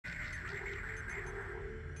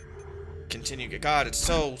Continue. God, it's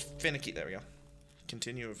so finicky. There we go.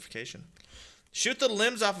 Continuification. Shoot the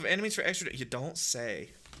limbs off of enemies for extra. You don't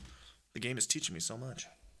say. The game is teaching me so much.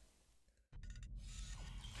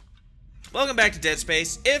 Welcome back to Dead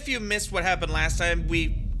Space. If you missed what happened last time,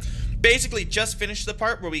 we basically just finished the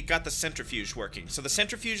part where we got the centrifuge working. So the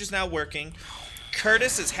centrifuge is now working.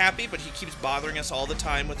 Curtis is happy, but he keeps bothering us all the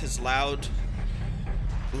time with his loud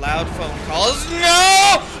phone calls.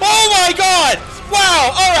 No! Oh my God!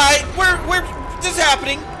 Wow! All right, we're. This is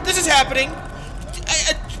happening. This is happening.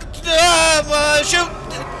 Shoot!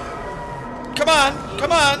 Come on!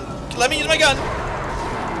 Come on! Let me use my gun.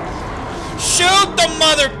 Shoot the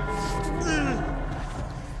mother.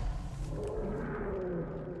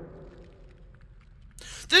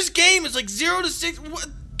 This game is like 0 to 6.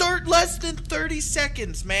 Less than 30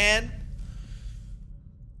 seconds, man.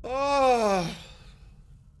 Oh.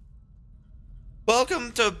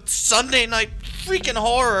 Welcome to Sunday Night Freaking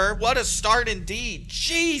Horror. What a start indeed.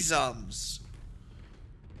 Jeezums.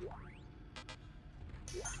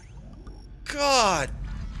 God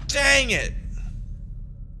dang it.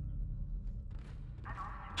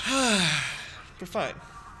 We're fine.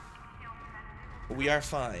 We are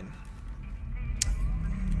fine.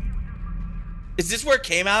 Is this where it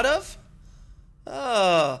came out of?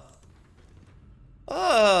 Oh.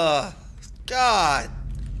 Oh. God.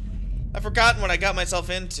 I've forgotten what I got myself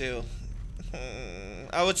into.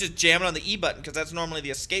 I was just jamming on the E button because that's normally the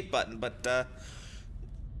escape button, but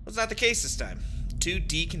that's not the case this time. To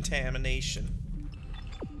decontamination.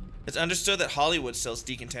 It's understood that Hollywood sells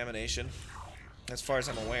decontamination, as far as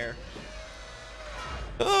I'm aware.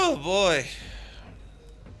 Oh boy.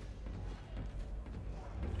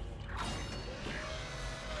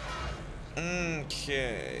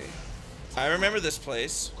 Okay. I remember this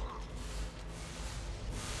place.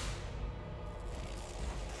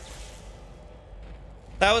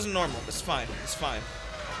 That was normal. It's fine. It's fine.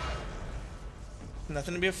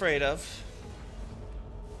 Nothing to be afraid of.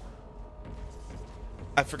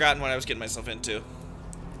 I've forgotten what I was getting myself into.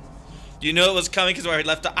 You knew it was coming because where I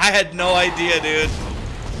left. I had no idea, dude.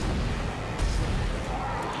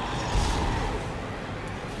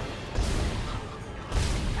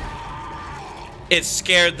 It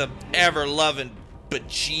scared the ever-loving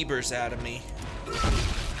bejeebers out of me.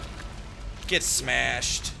 Get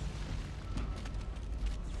smashed.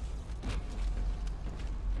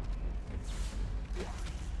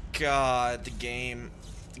 God, the game.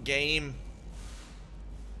 The game.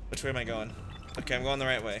 Which way am I going? Okay, I'm going the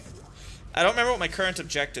right way. I don't remember what my current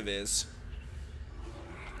objective is.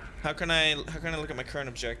 How can I look at my current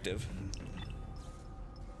objective?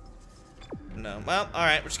 No. Well,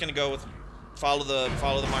 alright, we're just gonna go with follow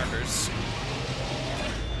the markers.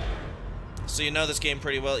 So you know this game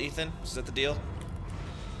pretty well, Ethan? Is that the deal?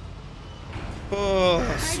 Oh,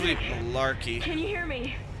 sweet malarkey. Can you hear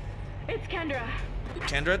me? It's Kendra.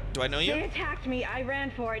 Kendra, do I know you? They attacked me, I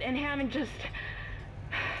ran for it, and Hammond just...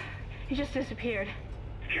 he just disappeared.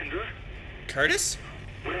 Kendra? Curtis?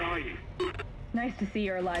 Where are you? Nice to see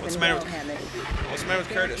you're alive What's and the matter well, with- Hammond. What's the matter with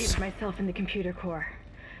Curtis? I barricaded myself in the computer core.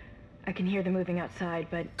 I can hear them moving outside,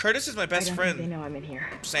 but... Curtis is my best I don't friend, think they know I'm in here.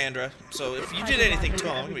 Sandra. So if you I did can anything watch to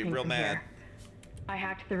him, I'm gonna be everything real from mad. here. I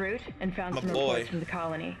hacked the route and found My some boy. reports from the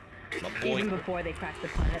colony. My boy. Even before they cracked the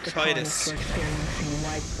planet, the Titus. colonists were experiencing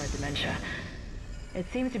widespread dementia. It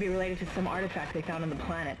seems to be related to some artifact they found on the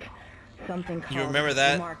planet. Something called remember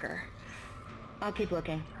that? the marker. I'll keep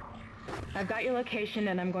looking. I've got your location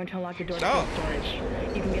and I'm going to unlock the door to Oh. cold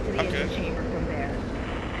storage. You can get to the Okay. engine chamber from there.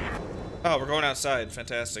 Oh, we're going outside.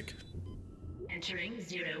 Fantastic. Entering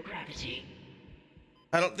zero gravity.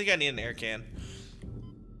 I don't think I need an air can.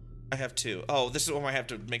 I have two. Oh, this is where I have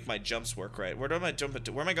to make my jumps work right. Where do I jump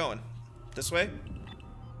into? Where am I going? This way?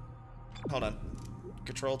 Hold on.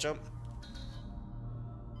 Control jump?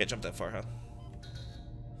 Can't jump that far, huh?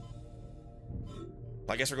 Well,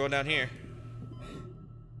 I guess we're going down here.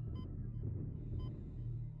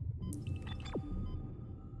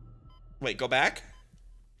 Wait, go back?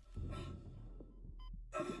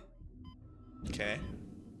 Okay.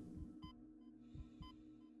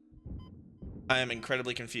 I am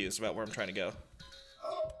incredibly confused about where I'm trying to go.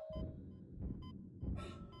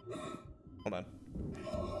 Hold on.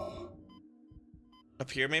 Up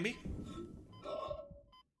here, maybe?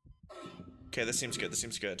 Okay, this seems good. This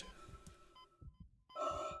seems good.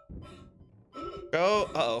 Go.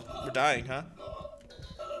 Uh-oh. We're dying, huh?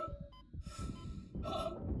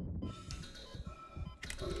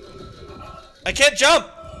 I can't jump!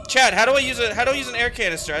 Chad, how do I use an air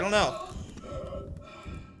canister? I don't know.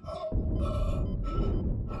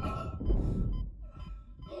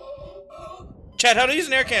 Chad, how do I use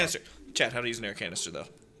an air canister? Chad, how do I use an air canister, though?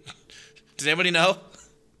 Does anybody know?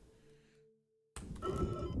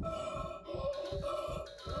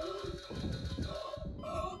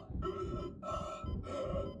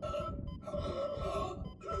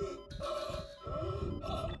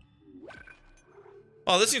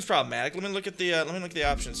 Oh, this seems problematic. Let me look at the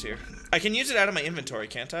options here. I can use it out of my inventory,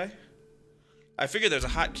 can't I? I figure there's a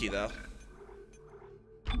hotkey though.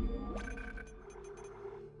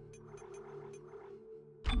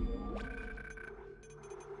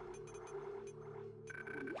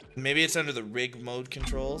 Maybe it's under the rig mode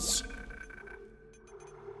controls.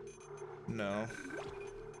 No.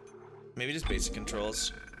 Maybe just basic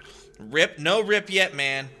controls. Rip, no rip yet,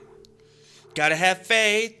 man. Gotta have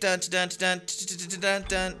faith. Dun dun dun dun dun dun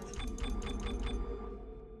dun.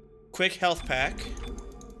 Quick health pack.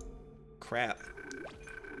 Crap.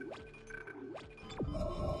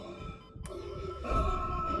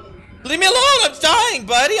 Leave me alone! I'm dying,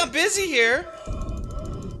 buddy. I'm busy here.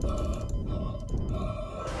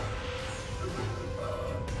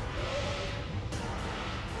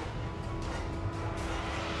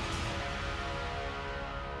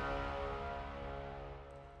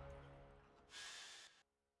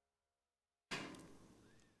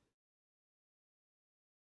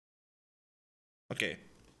 Okay,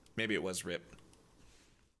 maybe it was Rip.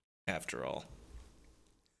 After all.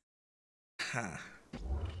 Huh.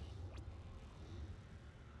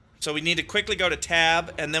 So we need to quickly go to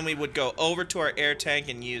tab, and then we would go over to our air tank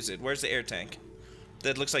and use it. Where's the air tank?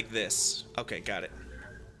 That looks like this. Okay, got it.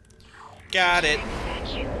 Got it.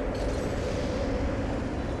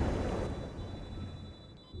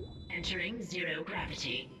 Entering zero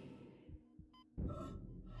gravity.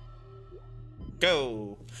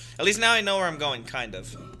 Go. At least now I know where I'm going, kind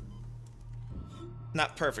of.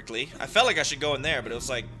 Not perfectly. I felt like I should go in there, but it was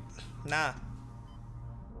like, nah.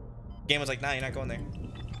 Game was like, nah, you're not going there.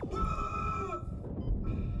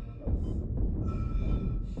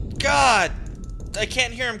 God! I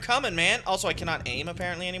can't hear him coming, man. Also, I cannot aim,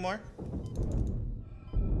 apparently, anymore.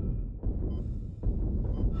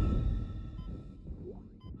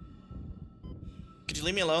 Could you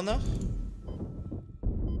leave me alone, though?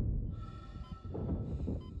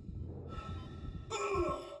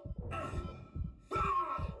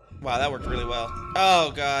 Wow, that worked really well.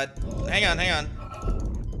 Oh, God. Hang on, hang on.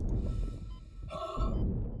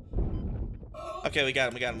 Okay, we got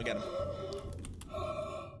him, we got him, we got him.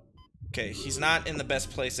 Okay, he's not in the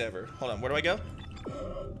best place ever. Hold on, where do I go?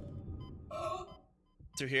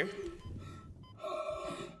 Through here?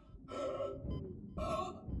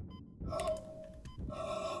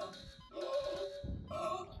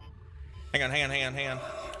 Hang on, hang on, hang on, hang on.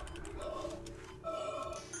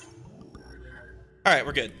 Alright,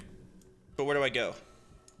 we're good. But where do I go?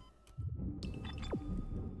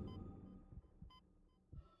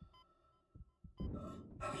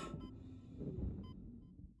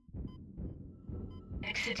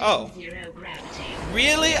 Oh.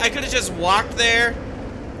 Really? I could have just walked there?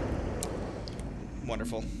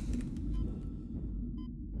 Wonderful.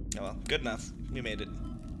 Oh well, good enough. We made it.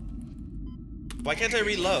 Why can't I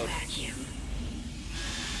reload?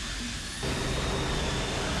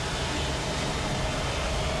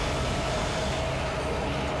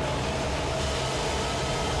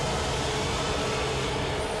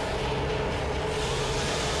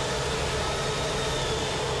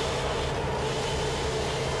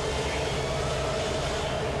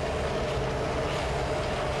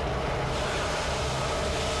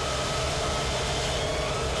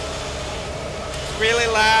 Really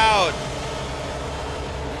loud.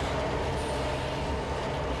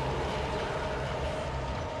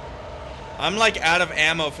 I'm like out of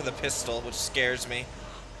ammo for the pistol, which scares me.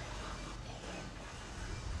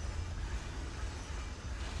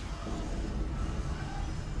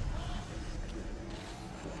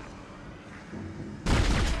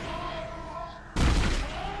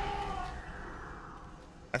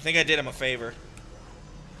 I think I did him a favor.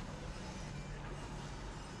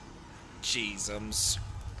 Jeezums.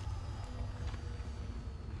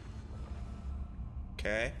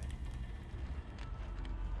 Okay.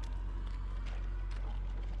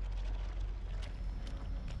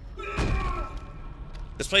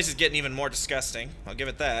 This place is getting even more disgusting. I'll give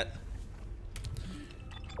it that.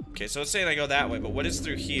 Okay, so it's saying I go that way, but what is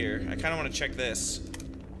through here? I kind of want to check this.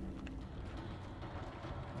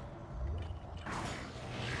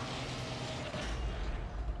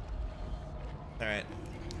 Alright.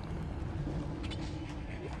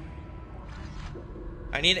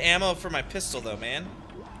 I need ammo for my pistol, though, man.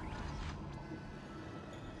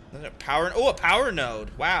 Power. Oh, a power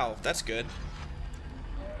node. Wow, that's good.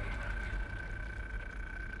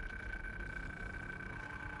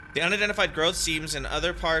 The unidentified growth seems in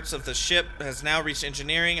other parts of the ship has now reached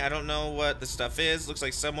engineering. I don't know what the stuff is. Looks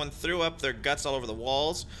like someone threw up their guts all over the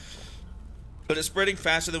walls. But it's spreading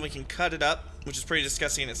faster than we can cut it up, which is pretty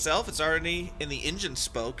disgusting in itself. It's already in the engine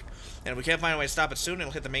spoke, and if we can't find a way to stop it soon,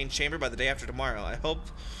 it'll hit the main chamber by the day after tomorrow. I hope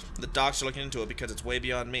the docs are looking into it because it's way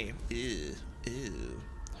beyond me. Ew. Ew.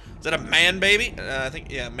 Is that a man, baby? I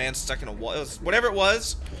think, yeah, man stuck in a wall. It was, whatever it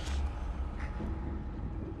was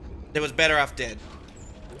better off dead.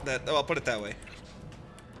 Oh, I'll put it that way.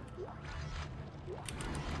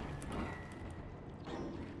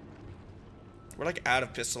 We're like out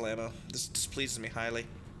of pistol ammo. This displeases me highly.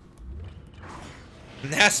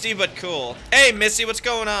 Nasty but cool. Hey, Missy, what's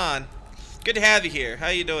going on? Good to have you here. How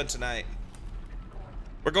you doing tonight?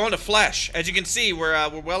 We're going to Flesh. As you can see, we're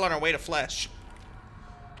well on our way to Flesh.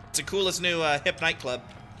 It's the coolest new hip nightclub.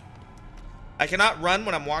 I cannot run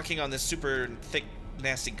when I'm walking on this super thick,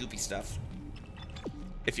 nasty, goopy stuff.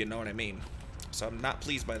 If you know what I mean. So I'm not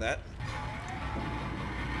pleased by that.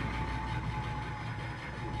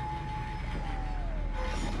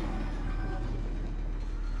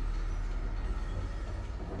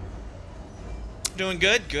 Doing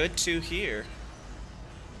good? Good to hear.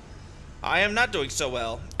 I am not doing so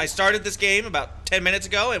well. I started this game about 10 minutes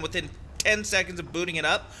ago, and within 10 seconds of booting it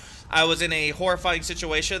up, I was in a horrifying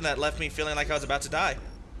situation that left me feeling like I was about to die.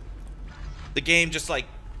 The game just, like,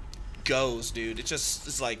 goes, dude.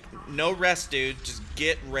 It's like, no rest, dude. Just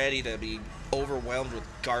get ready to be overwhelmed with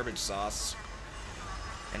garbage sauce.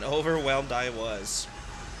 And overwhelmed I was.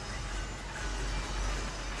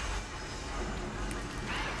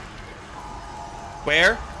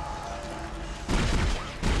 Where?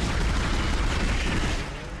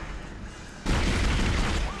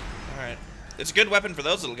 Alright. It's a good weapon for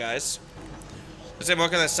those little guys. As I'm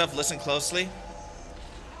working on that stuff, listen closely.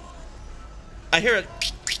 I hear it.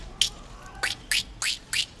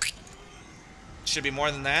 Should be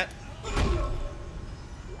more than that.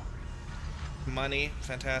 Money,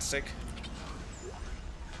 fantastic.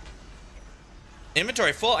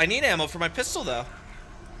 Inventory full. I need ammo for my pistol, though.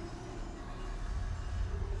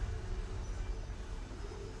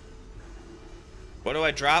 What do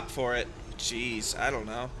I drop for it? Jeez, I don't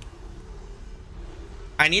know.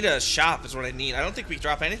 I need a shop is what I need. I don't think we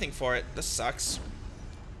drop anything for it. This sucks.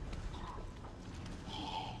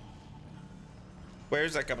 Where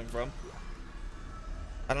is that coming from?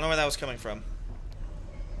 I don't know where that was coming from.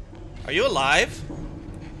 Are you alive?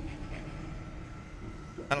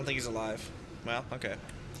 I don't think he's alive. Well, okay.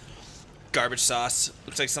 Garbage sauce.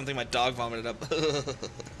 Looks like something my dog vomited up.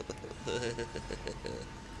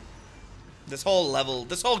 This whole level,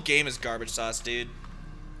 this whole game is garbage sauce, dude.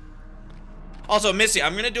 Also, Missy,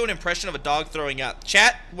 I'm gonna do an impression of a dog throwing up.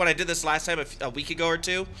 Chat, when I did this last time a week ago or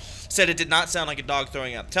two, said it did not sound like a dog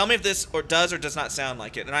throwing up. Tell me if this does or does not sound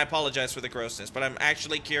like it, and I apologize for the grossness, but I'm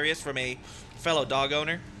actually curious from a fellow dog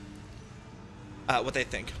owner what they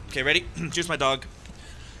think. Okay, ready? Here's my dog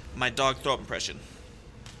throw up impression.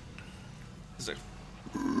 Is there?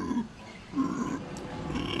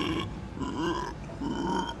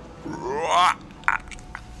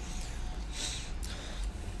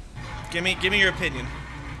 Give me your opinion.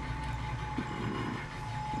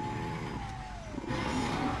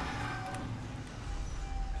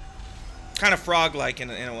 Kind of frog-like in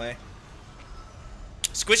a way.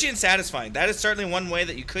 Squishy and satisfying. That is certainly one way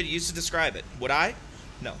that you could use to describe it. Would I?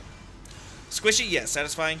 No. Squishy, yes.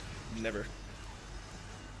 Satisfying? Never.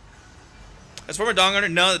 As former dog owner,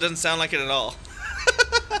 no, that doesn't sound like it at all.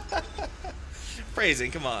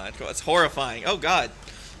 Praising, come on. It's horrifying. Oh, God.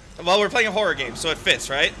 Well, we're playing a horror game, so it fits,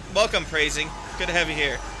 right? Welcome, Praising. Good to have you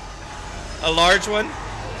here. A large one?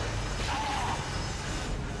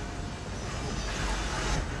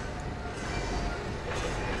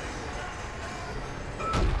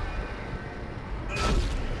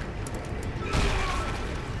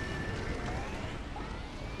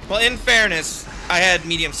 Well, in fairness, I had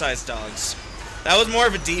medium-sized dogs. That was more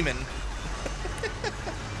of a demon.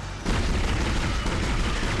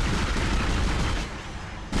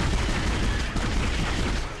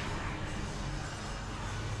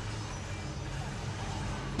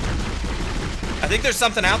 I think there's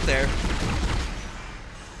something out there.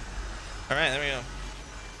 Alright, there we go.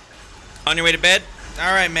 On your way to bed?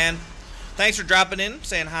 Alright, man. Thanks for dropping in,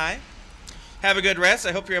 saying hi. Have a good rest.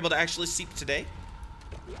 I hope you're able to actually sleep today.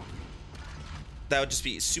 That would just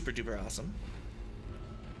be super duper awesome.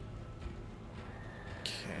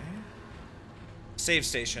 Okay. Save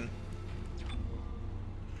station.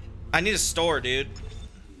 I need a store, dude.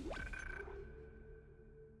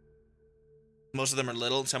 Most of them are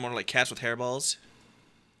little. Some are like cats with hairballs.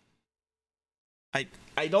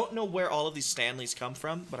 I don't know where all of these Stanleys come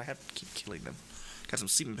from, but I have to keep killing them. Got some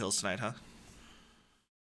sleeping pills tonight, huh?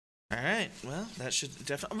 Alright, well, that should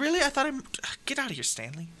definitely... Really? I thought I... Get out of here,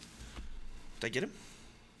 Stanley. Did I get him?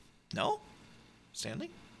 No?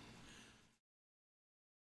 Stanley?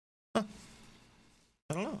 Huh.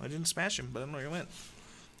 I don't know. I didn't smash him, but I don't know where he went.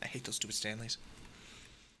 I hate those stupid Stanleys.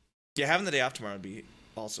 Yeah, having the day off tomorrow would be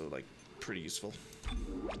also, like, pretty useful.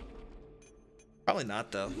 Probably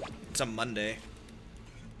not, though. It's a Monday.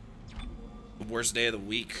 The worst day of the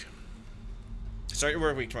week. Start your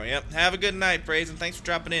work week tomorrow. Yep. Have a good night, Praise, and thanks for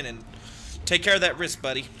dropping in. And take care of that wrist,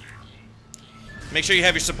 buddy. Make sure you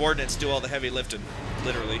have your subordinates do all the heavy lifting.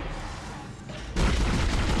 Literally.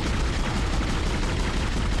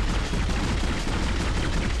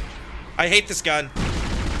 I hate this gun.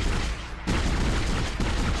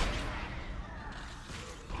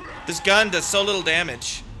 This gun does so little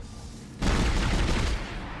damage.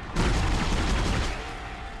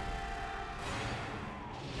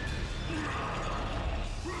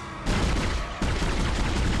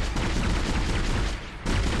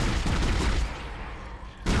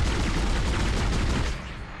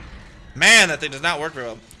 Man, that thing does not work very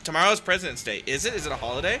well. Tomorrow's President's Day. Is it? Is it a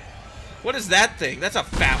holiday? What is that thing? That's a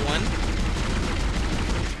fat one.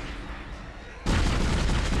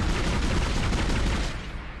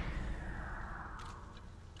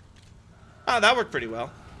 Oh, that worked pretty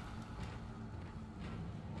well.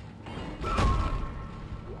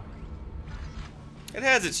 It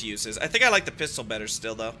has its uses. I think I like the pistol better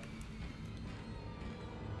still, though.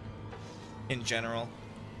 In general.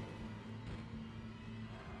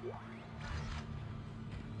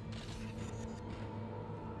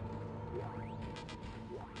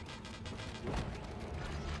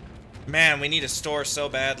 Man, we need a store so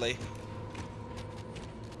badly.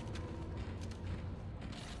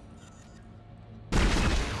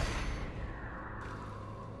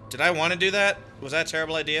 Did I want to do that? Was that a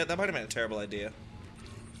terrible idea? That might have been a terrible idea.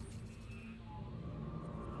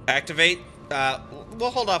 Activate.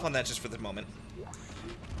 We'll hold off on that just for the moment.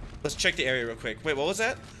 Let's check the area real quick. Wait, what was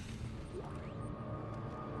that?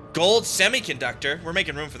 Gold semiconductor. We're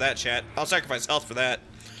making room for that, chat. I'll sacrifice health for that.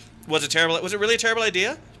 Was it terrible? Was it really a terrible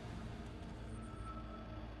idea?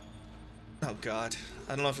 Oh God.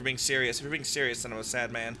 I don't know if we're being serious. If you're being serious, then I'm a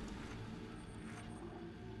sad man.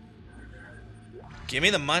 Give me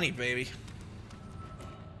the money, baby.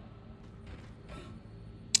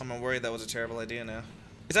 I'm worried that was a terrible idea now.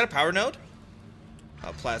 Is that a power node?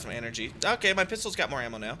 Oh, plasma energy. Okay, my pistol's got more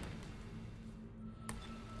ammo now.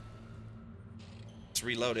 Let's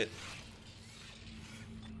reload it.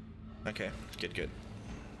 Okay, good, good.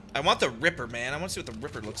 I want the Ripper, man. I want to see what the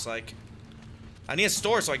Ripper looks like. I need a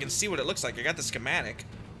store so I can see what it looks like. I got the schematic.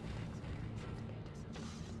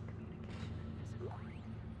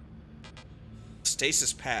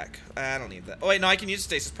 Stasis pack. I don't need that. Oh, wait, no, I can use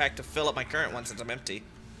stasis pack to fill up my current one since I'm empty.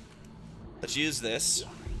 Let's use this.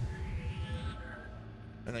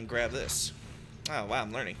 And then grab this. Oh, wow,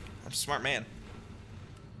 I'm learning. I'm a smart man.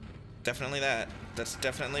 Definitely that. That's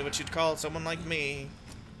definitely what you'd call someone like me.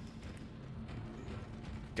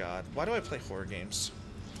 God, why do I play horror games?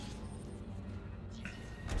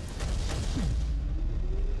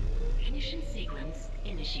 Ignition sequence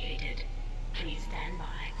initiated. Please stand by.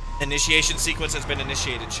 Initiation sequence has been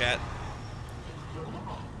initiated, chat.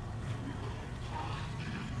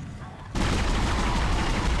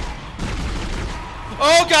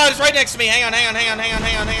 Oh God, it's right next to me. Hang on, hang on, hang on, hang on,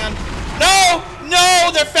 hang on, hang on. No!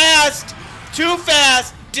 No! They're fast! Too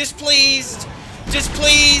fast! Displeased!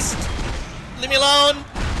 Displeased! Leave me alone!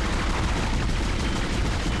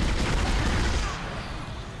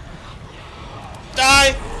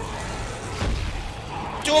 Die!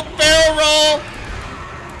 Do a barrel roll!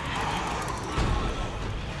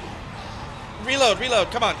 Reload,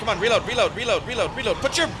 reload, come on, come on, reload, reload, reload, reload, reload.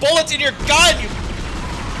 Put your bullets in your gun, you...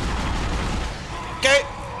 Okay,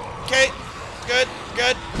 okay, good,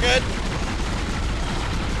 good, good.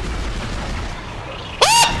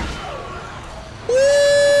 Ah!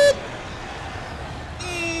 Woo!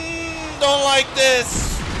 Don't like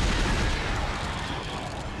this.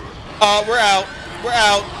 We're out, we're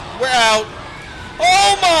out, we're out.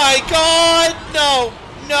 Oh my God, no,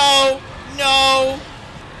 no, no.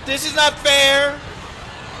 This is not fair.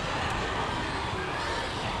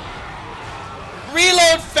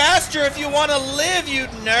 Reload faster if you want to live, you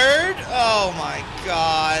nerd. Oh my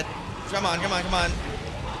God. Come on, come on, come on.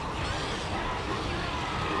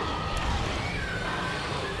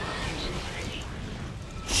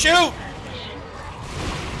 Shoot!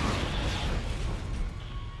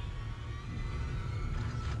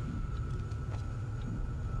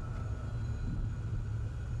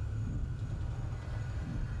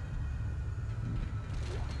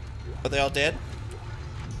 Are they all dead?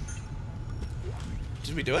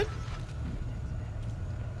 Did we do it?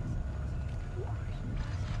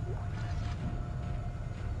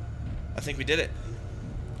 I think we did it.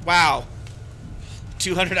 Wow.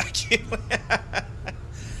 200 IQ.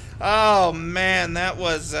 Oh, man, that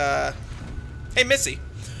was, Hey, Missy.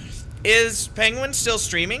 Is Penguin still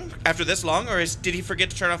streaming after this long, or did he forget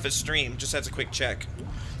to turn off his stream? Just as a quick check.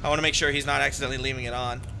 I want to make sure he's not accidentally leaving it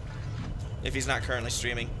on. If he's not currently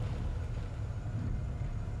streaming.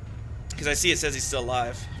 Because I see it says he's still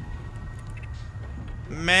live.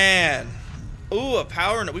 Man. Ooh, a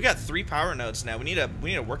power node. We got 3 power nodes now. We need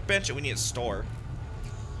a workbench and we need a store.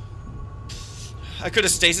 I could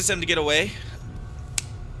have stasis him to get away.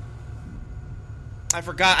 I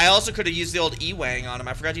forgot. I also could have used the old E-Wang on him.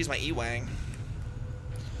 I forgot to use my E-Wang.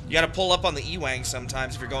 You gotta pull up on the E-Wang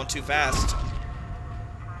sometimes if you're going too fast.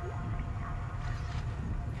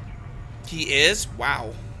 He is?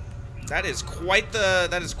 Wow. That is quite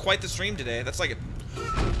the stream today. That's like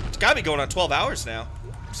it's gotta be going on 12 hours now.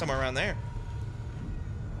 Somewhere around there.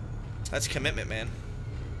 That's commitment, man.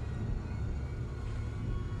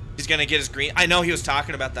 He's gonna get his green. I know he was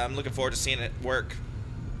talking about that. I'm looking forward to seeing it work.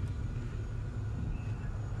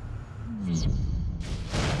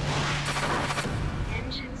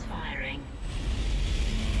 Engines firing.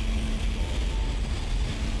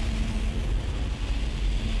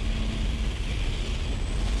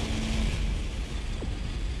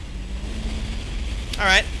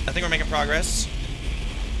 Alright, I think we're making progress.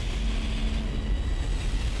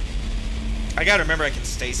 I gotta remember I can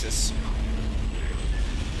stasis.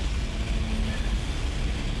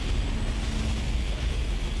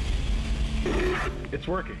 It's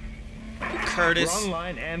working. Curtis. We're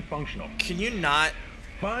online and functional. Can you not?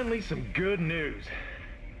 Finally, some good news.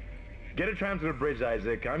 Get a tram to the bridge,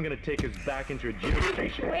 Isaac. I'm gonna take us back into a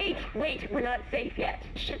geostation. Wait, we're not safe yet.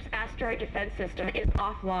 Ship's asteroid defense system is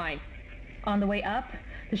offline. On the way up,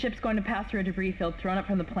 the ship's going to pass through a debris field thrown up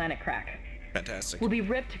from the planet crack. Fantastic. We'll be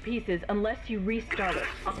ripped to pieces unless you restart it.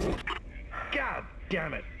 God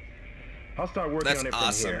damn it. I'll start working on it from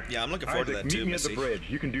awesome. here. Yeah, I'm looking forward to that meet too, me at the Missy. bridge.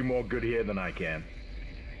 You can do more good here than I can.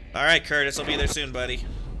 Alright, Curtis, I'll be there soon, buddy.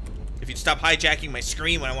 If you'd stop hijacking my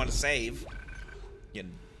screen when I want to save. You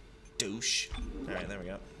douche. Alright, there we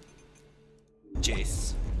go.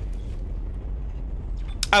 Jace.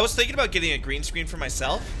 I was thinking about getting a green screen for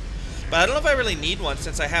myself, but I don't know if I really need one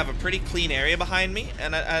since I have a pretty clean area behind me,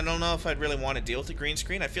 and I don't know if I'd really want to deal with a green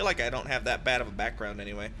screen. I feel like I don't have that bad of a background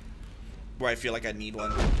anyway, where I feel like I need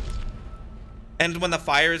one. And when the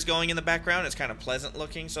fire is going in the background, it's kind of pleasant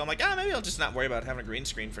looking, so I'm like, maybe I'll just not worry about having a green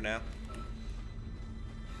screen for now.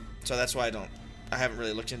 So that's why I haven't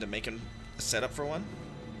really looked into making a setup for one.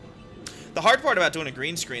 The hard part about doing a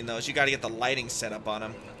green screen, though, is you got to get the lighting set up on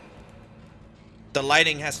them. The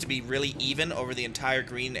lighting has to be really even over the entire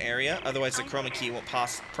green area, otherwise the chroma key won't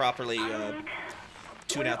properly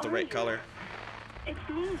tune out the right color. It's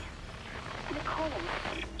me, Nicole.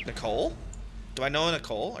 Nicole? Do I know a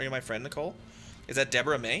Nicole? Are you my friend, Nicole? Is that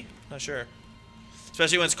Deborah May? Not sure.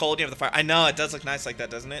 Especially when it's cold and you have the fire. I know, it does look nice like that,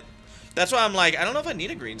 doesn't it? That's why I'm like, I don't know if I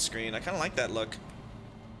need a green screen. I kind of like that look.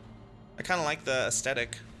 I kind of like the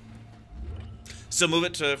aesthetic. Still move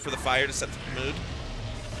it for the fire to set the mood.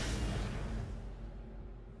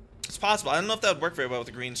 It's possible. I don't know if that would work very well with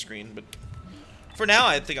a green screen, but for now,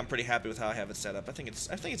 I think I'm pretty happy with how I have it set up. I think it's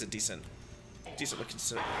a decent looking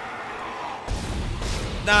set.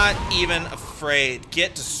 Not even afraid.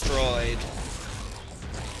 Get destroyed.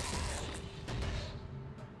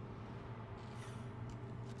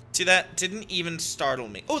 See that? Didn't even startle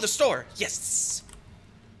me. Oh, the store! Yes!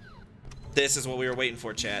 This is what we were waiting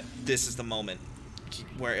for, chat. This is the moment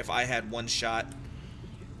where if I had one shot,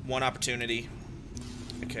 one opportunity.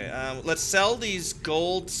 Okay, let's sell these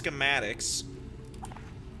gold schematics.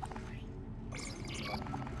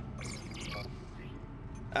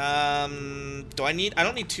 I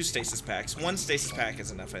don't need 2 stasis packs. 1 stasis pack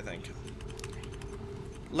is enough, I think.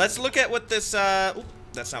 Let's look at what this, oop,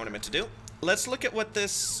 that's not what I meant to do. Let's look at what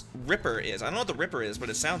this Ripper is. I don't know what the Ripper is, but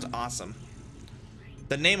it sounds awesome.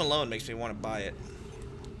 The name alone makes me want to buy it.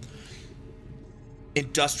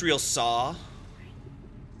 Industrial saw.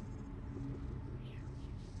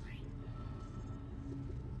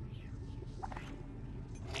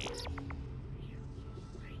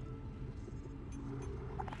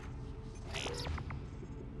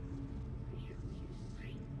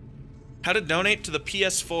 How to donate to the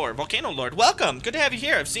PS4. Volcano Lord, welcome. Good to have you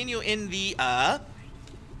here. I've seen you in the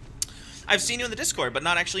Discord, but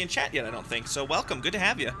not actually in chat yet, I don't think. So welcome. Good to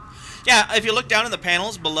have you. Yeah, if you look down in the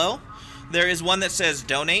panels below, there is one that says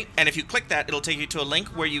donate, and if you click that, it'll take you to a link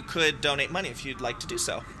where you could donate money if you'd like to do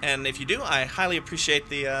so. And if you do, I highly appreciate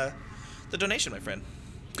the donation, my friend.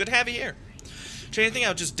 Good to have you here. Is there anything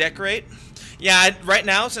I'll just decorate? Yeah, right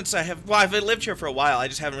now, since I've lived here for a while, I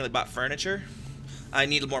just haven't really bought furniture. I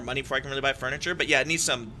need more money before I can really buy furniture, but yeah, it needs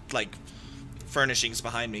some, like, furnishings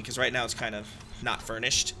behind me, because right now it's kind of not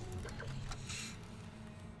furnished.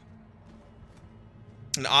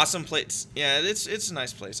 An awesome place. Yeah, it's a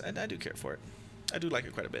nice place. I do care for it. I do like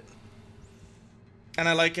it quite a bit. And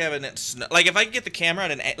I like having it snow. Like, if I could get the camera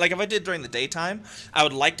at an... Like, if I did during the daytime, I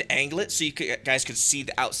would like to angle it so you guys could see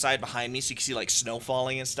the outside behind me, so you can see, like, snow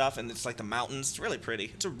falling and stuff, and it's like the mountains. It's really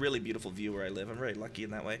pretty. It's a really beautiful view where I live. I'm very lucky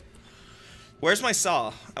in that way. Where's my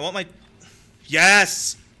saw? I want my...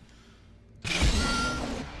 Yes!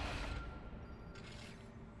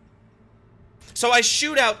 So I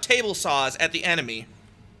shoot out table saws at the enemy.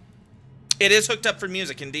 It is hooked up for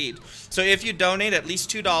music, indeed. So if you donate at least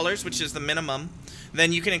 $2, which is the minimum,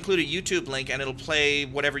 then you can include a YouTube link, and it'll play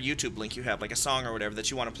whatever YouTube link you have, like a song or whatever that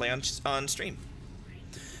you want to play on stream.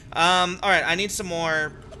 Alright, I need some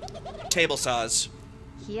more table saws.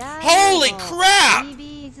 Holy crap!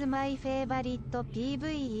 PB is my favorite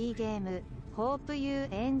PvE game. Hope you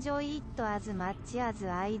enjoy it as much as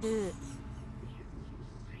I do.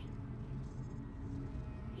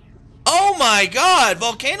 Oh my god,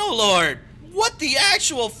 Volcano Lord! What the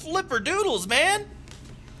actual flipper doodles, man?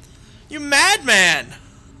 You madman!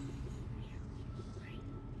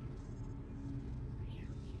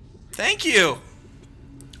 Thank you!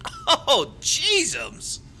 Oh,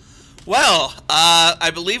 jeezums! Well,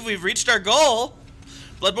 I believe we've reached our goal.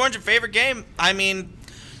 Bloodborne's your favorite game. I mean,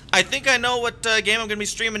 I think I know what game I'm going to be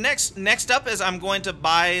streaming next. Next up is I'm going to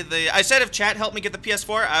buy the... I said if chat helped me get the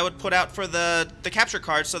PS4, I would put out for the capture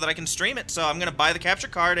card so that I can stream it. So I'm going to buy the capture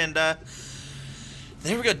card and,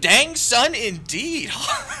 there we go. Dang, son, indeed.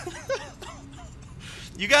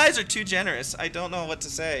 You guys are too generous. I don't know what to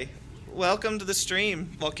say. Welcome to the stream,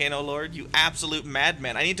 Volcano Lord, you absolute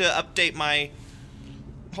madman. I need to update my...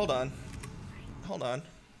 Hold on. Hold on.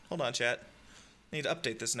 Hold on, chat. I need to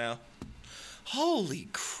update this now. Holy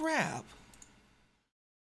crap.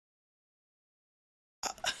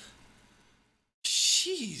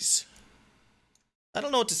 Jeez. I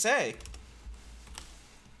don't know what to say.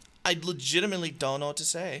 I legitimately don't know what to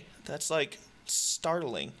say. That's, like,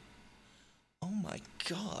 startling. Oh my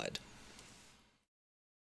god.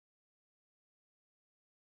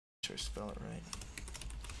 Make sure I spell it right.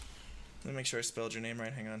 Let me make sure I spelled your name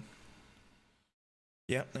right. Hang on.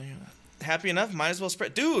 Yep, there you go. Happy enough? Might as well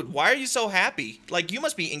spread. Dude, why are you so happy? Like, you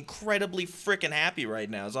must be incredibly freaking happy right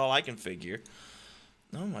now, is all I can figure.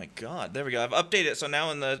 Oh my god. There we go. I've updated it, so now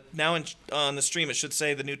on the stream it should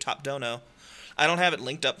say the new top dono. I don't have it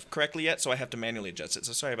linked up correctly yet, so I have to manually adjust it.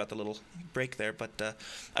 So sorry about the little break there, but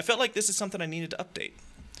I felt like this is something I needed to update.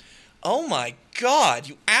 Oh my god,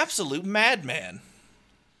 you absolute madman.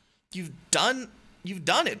 You've done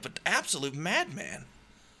it, but absolute madman.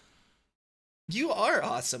 You are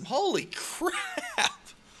awesome. Holy crap.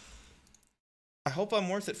 I hope I'm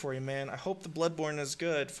worth it for you, man. I hope the Bloodborne is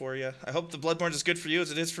good for you. I hope the Bloodborne is as good for you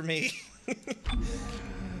as it is for me.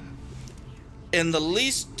 In the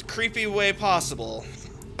least creepy way possible,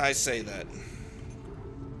 I say that.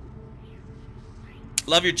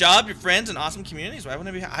 Love your job, your friends, and awesome communities. Why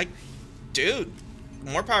wouldn't I be... Dude,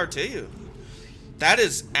 more power to you. That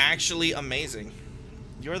is actually amazing.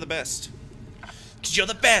 You're the best. 'Cause you're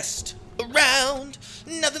the best around.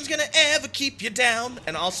 Nothing's gonna ever keep you down.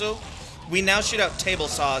 And also, we now shoot out table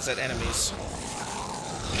saws at enemies.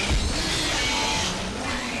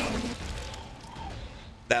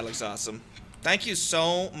 That looks awesome. Thank you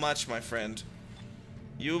so much, my friend.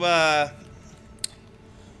 You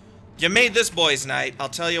made this boys' night, I'll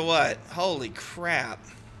tell you what. Holy crap.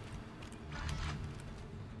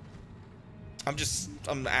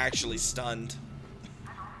 I'm actually stunned.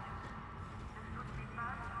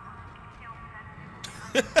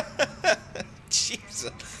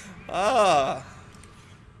 Jesus.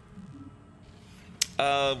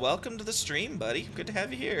 Welcome to the stream, buddy. Good to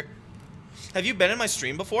have you here. Have you been in my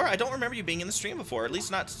stream before? I don't remember you being in the stream before, at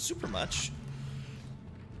least not super much.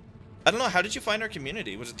 I don't know, how did you find our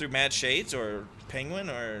community? Was it through Mad Shades or Penguin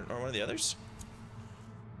or one of the others?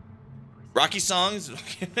 Rocky Songs,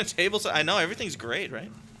 tables, I know, everything's great,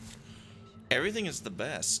 right? Everything is the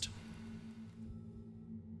best.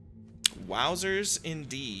 Wowzers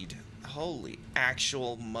indeed. Holy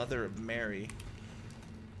actual mother of Mary.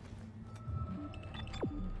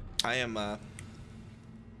 I am,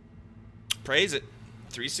 Praise it.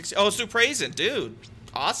 360. Oh, it's through Praise it, dude.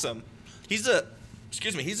 Awesome. He's a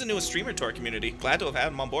Excuse me, he's the newest streamer to our community. Glad to have had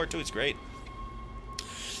him on board too, he's great.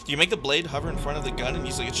 You make the blade hover in front of the gun and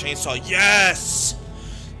use like a chainsaw. Yes!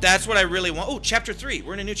 That's what I really want. Oh, chapter 3.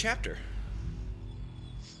 We're in a new chapter.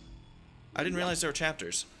 I didn't realize there were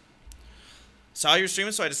chapters. Saw you were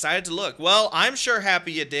streaming, so I decided to look. Well, I'm sure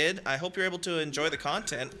happy you did. I hope you're able to enjoy the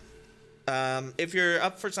content. If you're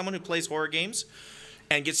up for someone who plays horror games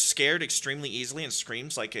and gets scared extremely easily and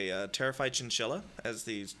screams like a terrified chinchilla, as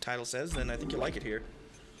the title says, then I think you'll like it here.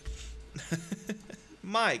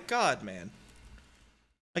 My God, man.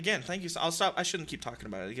 Again, thank you. I'll stop. I shouldn't keep talking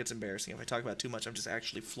about it. It gets embarrassing. If I talk about it too much, I'm just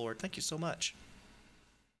actually floored. Thank you so much.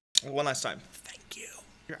 One last time. Thank you.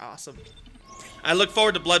 You're awesome. I look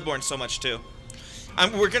forward to Bloodborne so much, too.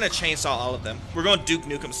 We're going to chainsaw all of them. We're going Duke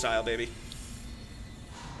Nukem style, baby.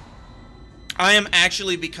 I am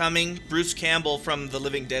actually becoming Bruce Campbell from the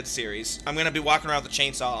Living Dead series. I'm going to be walking around with a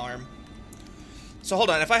chainsaw arm. So hold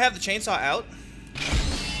on. If I have the chainsaw out,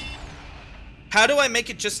 how do I make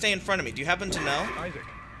it just stay in front of me? Do you happen to know? Isaac,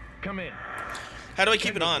 come in. How do I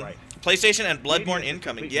keep it on? Right. PlayStation and Bloodborne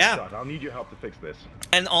incoming. Yeah. I'll need your help to fix this.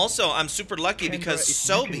 And also, I'm super lucky because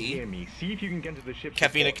Sobi... See if you can get to the ship.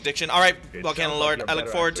 Caffeine addiction. Alright, Volcano Lord, I look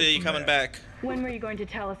forward to you coming back. When were you going to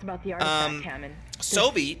tell us about the artifact, Hammond?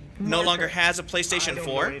 Sobi no longer has a PlayStation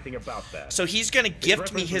 4, so he's going to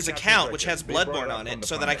gift me his account, which has Bloodborne on it,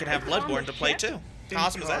 so that I can have Bloodborne to play too. How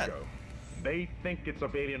awesome is that? They think it's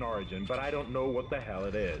of alien origin, but I don't know what the hell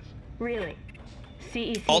it is. Really?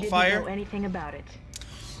 CEC Alt didn't fire? know anything about it.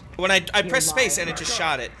 When I pressed space and it just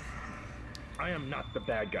shot it. I am not the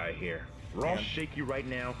bad guy here. We're all shaky right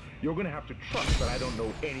now. You're gonna have to trust that I don't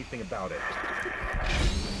know anything about it.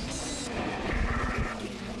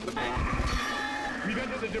 We've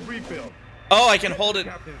entered the debris field. Oh, I can hold it.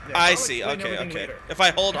 I see. Okay, okay. If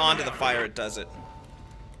I hold on to the fire, it does it.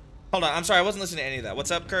 Hold on. I'm sorry. I wasn't listening to any of that.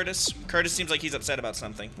 What's up, Curtis? Curtis seems like he's upset about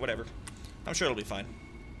something. Whatever. I'm sure it'll be fine.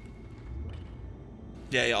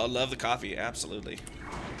 Yeah, I love the coffee. Absolutely.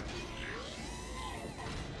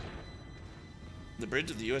 The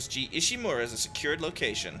bridge of the USG Ishimura is a secured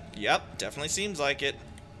location. Yep, definitely seems like it.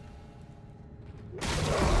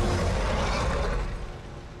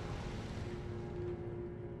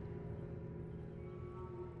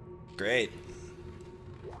 Great.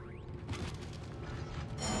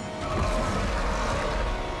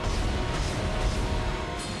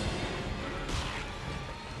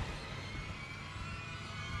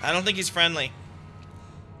 I don't think he's friendly.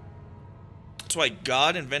 That's why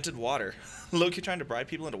God invented water. Look, you're trying to bribe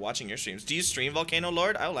people into watching your streams. Do you stream Volcano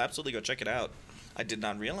Lord? I will absolutely go check it out. I did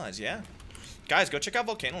not realize, yeah. Guys, go check out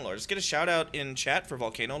Volcano Lord. Let's get a shout out in chat for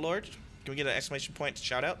Volcano Lord. Can we get an exclamation point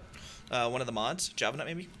shout out? One of the mods, JavaNut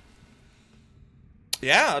maybe?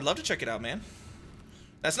 Yeah, I'd love to check it out, man.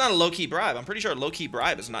 That's not a low-key bribe. I'm pretty sure a low-key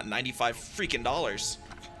bribe is not $95 freaking dollars.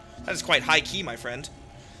 That is quite high key, my friend.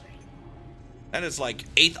 That is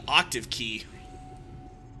like 8th octave key.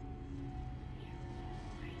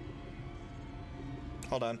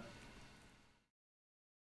 Hold on.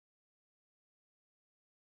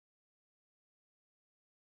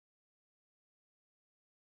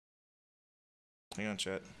 Hang on,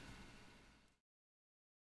 chat.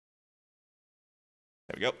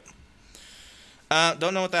 There we go.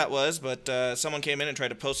 Don't know what that was, but someone came in and tried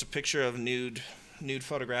to post a picture of nude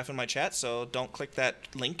photograph in my chat, so don't click that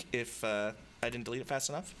link if I didn't delete it fast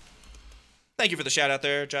enough. Thank you for the shout out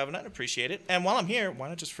there, JavaNut. Appreciate it. And while I'm here, why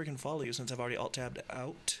not just freaking follow you since I've already alt-tabbed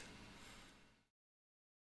out?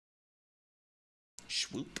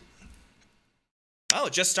 Swoop. Oh,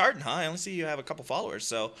 just starting, huh? I only see you have a couple followers,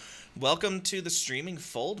 so welcome to the streaming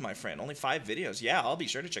fold, my friend. Only 5 videos. Yeah, I'll be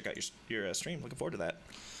sure to check out your stream. Looking forward to that.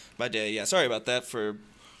 But yeah, sorry about that for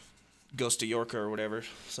Ghost of Yorker or whatever,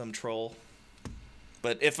 some troll.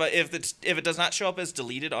 But if it does not show up as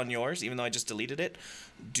deleted on yours, even though I just deleted it,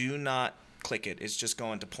 do not click it. It's just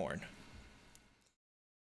going to porn.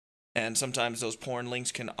 And sometimes those porn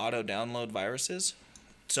links can auto-download viruses.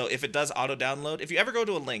 So if it does auto-download, if you ever go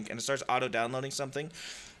to a link and it starts auto-downloading something,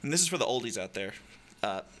 and this is for the oldies out there,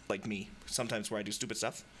 like me, sometimes where I do stupid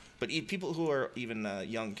stuff, but people who are even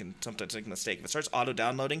young can sometimes make a mistake. If it starts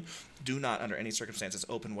auto-downloading, do not, under any circumstances,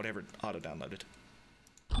 open whatever auto-downloaded.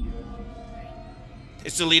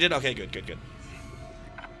 It's deleted? Okay, good, good, good.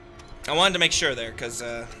 I wanted to make sure there, because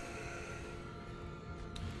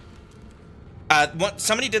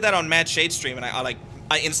somebody did that on Mad Shade stream, and I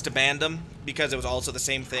insta-banned them because it was also the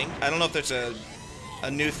same thing. I don't know if there's a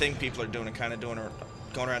new thing people are doing and kind of doing, or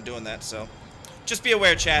going around doing that, so just be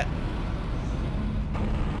aware, chat.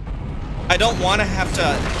 I don't want to have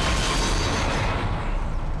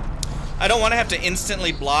to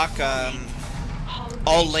instantly block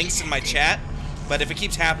all links in my chat, But if it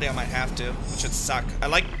keeps happening, I might have to, which would suck. I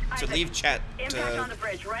like to leave chat Impact on to the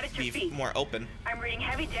bridge, right at your be feet. more open. I'm reading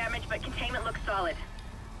heavy damage, but containment looks solid.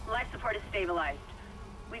 Life support is stabilized.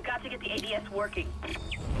 We've got to get the ADS working.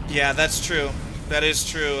 Yeah, that's true. That is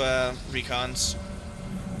true, recons.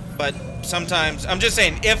 But sometimes, I'm just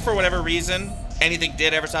saying, if for whatever reason anything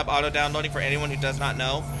did ever stop auto-downloading, for anyone who does not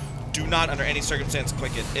know, do not under any circumstance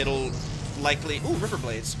click it. It'll likely, ooh, River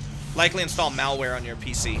Blades, likely install malware on your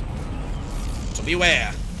PC. So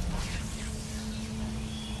beware.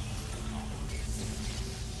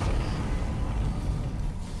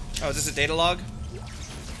 Oh, is this a data log?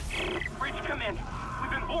 Bridge, come in. We've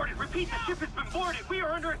been boarded. Repeat, the ship has been boarded. We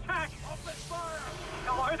are under attack. Open fire.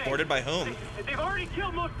 How are they? Boarded by whom? They've already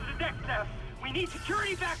killed most of the deck staff. We need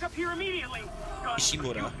security back up here immediately. God,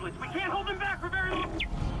 Ishimura. useless. We can't hold them back for very long.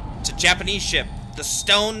 It's a Japanese ship. The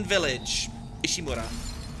Stone Village. Ishimura.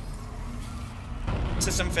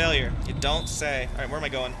 System failure. You don't say. Alright, where am I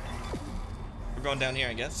going? We're going down here,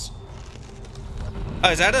 I guess. Oh,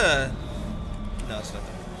 is that a... No, it's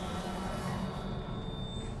nothing.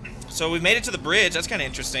 So we made it to the bridge. That's kind of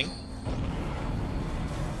interesting.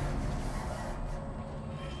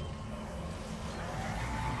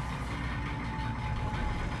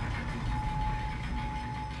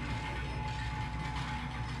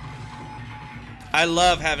 I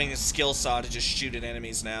love having a skill saw to just shoot at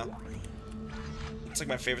enemies now. It's like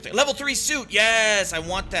my favorite thing. Level 3 suit! Yes! I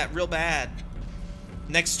want that real bad.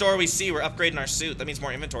 Next store we see, we're upgrading our suit. That means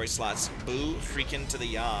more inventory slots. Boo freaking to the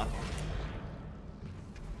yaw.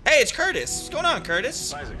 Hey, it's Curtis. What's going on,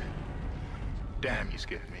 Curtis? Isaac. Damn, you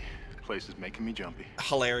scared me. This place is making me jumpy.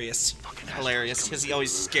 Hilarious. Hilarious. Because he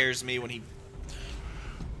always scares me when he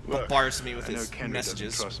bombars me with his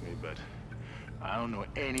messages. Doesn't trust me, but I don't know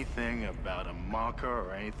anything about a marker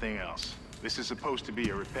or anything else. This is supposed to be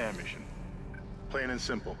a repair mission. Plain and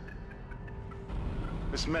simple.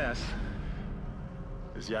 This mess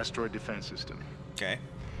is the asteroid defense system. Okay.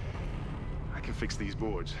 I can fix these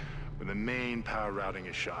boards, but the main power routing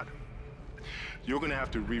is shot. You're gonna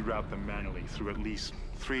have to reroute them manually through at least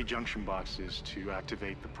 3 junction boxes to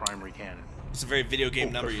activate the primary cannon. It's a very video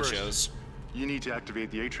game number but you first, chose. You need to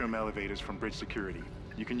activate the atrium elevators from bridge security.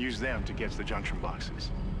 You can use them to get to the junction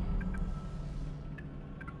boxes.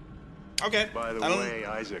 Okay. By the way,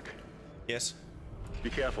 Isaac, Yes. be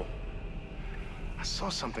careful. I saw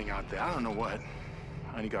something out there. I don't know what.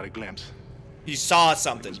 I only got a glimpse. You saw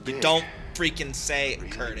something. It was You big. don't freaking say, Really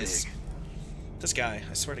Curtis. big. This guy,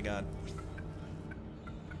 I swear to God.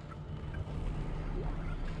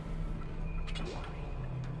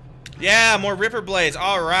 Yeah, more Ripper Blades.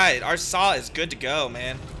 All right, our saw is good to go,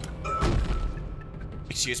 man.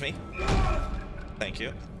 Excuse me. Thank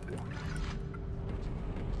you.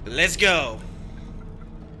 Let's go.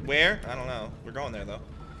 Where? I don't know. We're going there, though.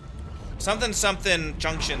 Something, something,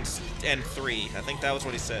 junctions, and 3. I think that was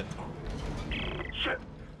what he said. Shit.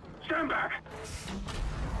 Stand back.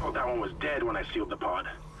 Oh, that one was dead when I sealed the pod.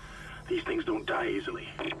 These things don't die easily.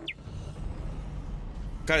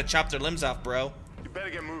 Gotta chop their limbs off, bro. You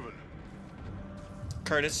better get moving.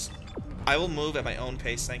 Curtis, I will move at my own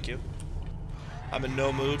pace, thank you. I'm in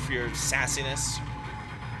no mood for your sassiness.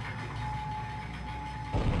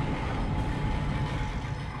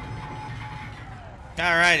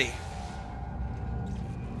 Alrighty.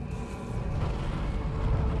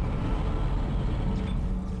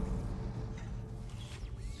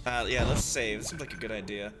 Yeah, let's save. This seems like a good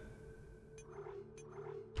idea.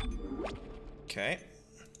 Okay.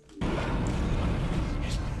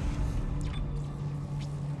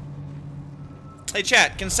 Hey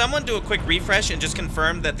chat, can someone do a quick refresh and just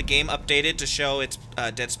confirm that the game updated to show it's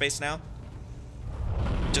Dead Space now?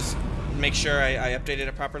 Just make sure I updated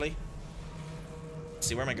it properly. Let's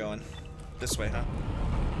see, where am I going? This way, huh?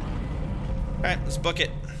 Alright, let's book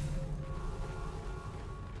it.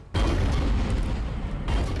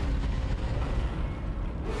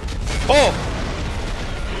 Oh!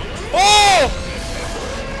 Oh!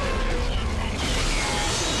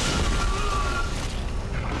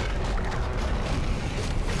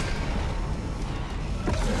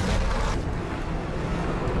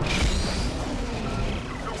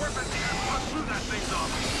 The weapons can't blew that thing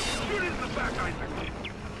off. Shoot it in the back, Isaac.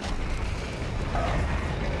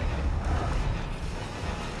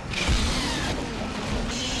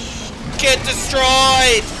 Get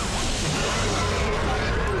destroyed!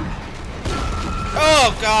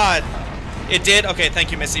 Oh, God. It did? Okay,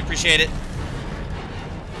 thank you, Missy. Appreciate it.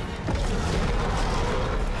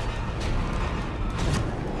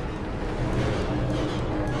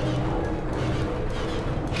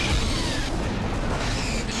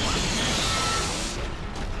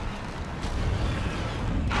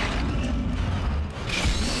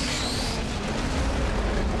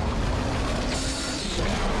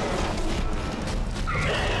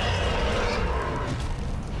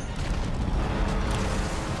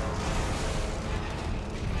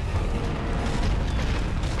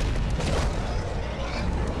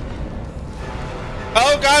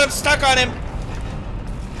 I'm stuck on him.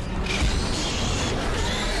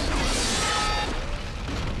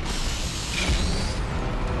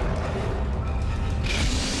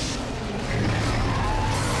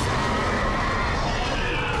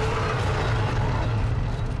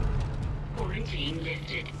 Quarantine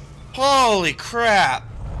lifted. Holy crap.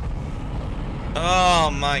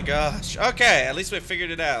 Oh my gosh. Okay, at least we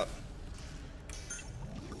figured it out.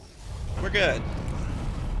 We're good.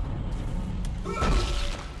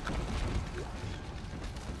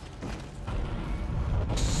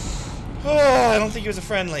 Oh, I don't think he was a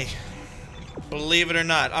friendly. Believe it or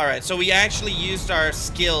not. Alright, so we actually used our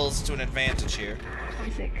skills to an advantage here.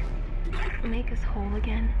 Isaac, make us whole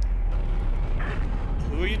again.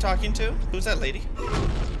 Who are you talking to? Who's that lady?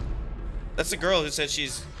 That's the girl who said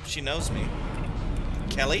she knows me.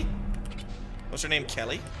 Kelly? What's her name?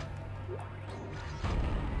 Kelly?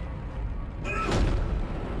 No,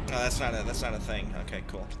 that's not a thing. Okay,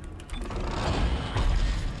 cool.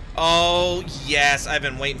 Oh, yes, I've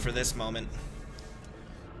been waiting for this moment.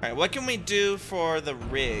 Alright, what can we do for the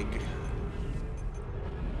rig?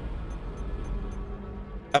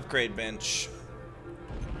 Upgrade bench.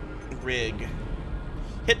 Rig.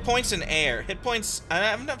 Hit points in air. Hit points,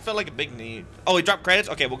 I've not felt like a big need. Oh, we dropped credits?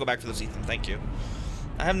 Okay, we'll go back for those, Ethan. Thank you.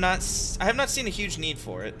 I have not seen a huge need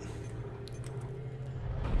for it.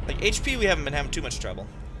 Like, HP, we haven't been having too much trouble.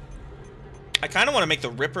 I kind of want to make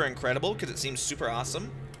the Ripper incredible because it seems super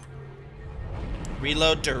awesome.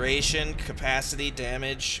 Reload, duration, capacity,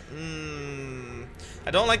 damage.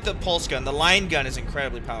 I don't like the pulse gun. The line gun is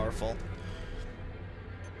incredibly powerful.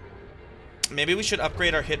 Maybe we should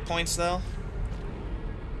upgrade our hit points, though.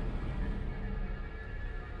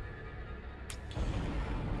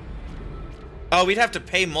 Oh, we'd have to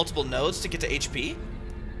pay multiple nodes to get to HP?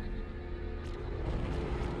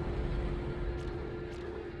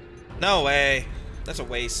 No way. That's a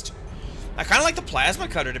waste. I kind of like the plasma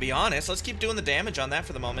cutter, to be honest. Let's keep doing the damage on that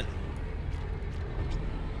for the moment.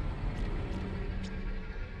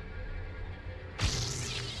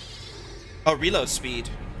 Oh, reload speed.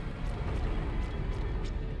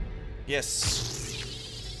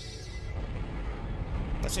 Yes.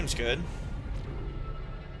 That seems good.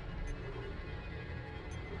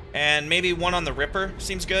 And maybe one on the Ripper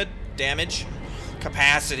seems good. Damage.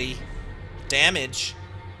 Capacity. Damage.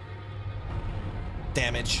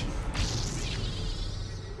 Damage.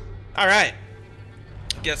 Alright.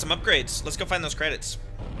 Get some upgrades. Let's go find those credits.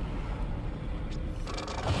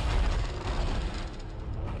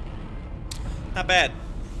 Not bad.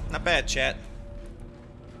 Not bad, chat.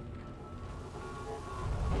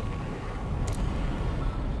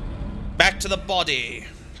 Back to the body.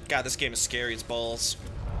 God, this game is scary as balls.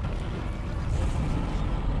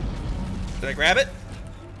 Did I grab it?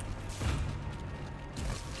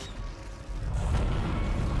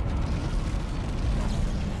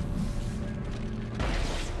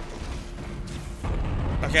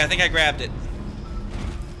 Okay, I think I grabbed it.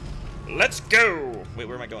 Let's go! Wait,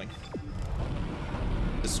 where am I going?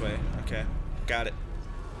 This way. Okay, got it.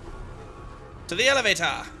 To the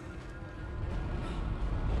elevator!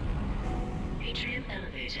 Atrium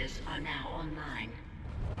elevators are now online.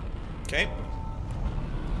 Okay.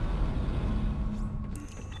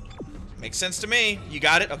 Makes sense to me. You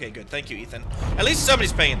got it? Okay, good. Thank you, Ethan. At least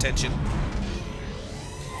somebody's paying attention.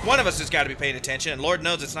 One of us has got to be paying attention, and Lord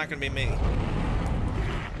knows it's not going to be me.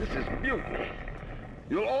 This is mutiny.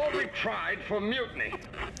 You'll all be tried for mutiny.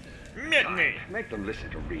 Mutiny! Make them listen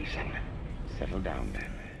to reason. Settle down,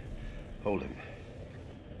 then. Hold him.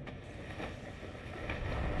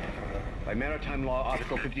 By Maritime Law,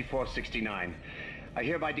 Article 5469, I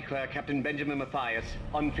hereby declare Captain Benjamin Mathias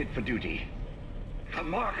unfit for duty. The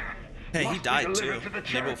marker. Hey, he must be died too. delivered to the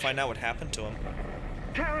Maybe we'll church. find out what happened to him.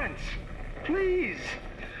 Terrence, please.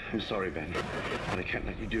 I'm sorry, Ben, but I can't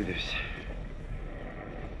let you do this.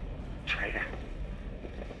 Traitor.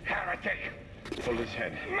 Heretic. Hold his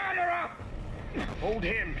head. Murderer! Hold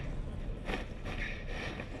him.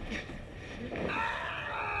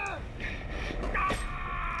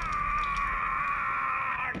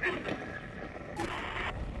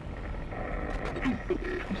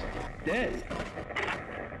 Dead.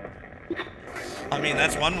 I mean,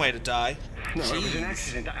 that's one way to die. No, it was Jeez. an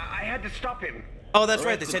accident. I had to stop him. Oh, that's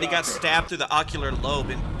right. They said he got stabbed through the ocular lobe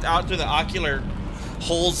and out through the ocular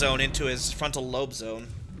hole zone into his frontal lobe zone.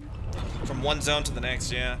 From one zone to the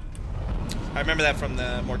next, yeah. I remember that from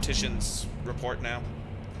the mortician's report now.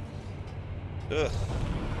 Ugh.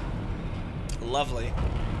 Lovely.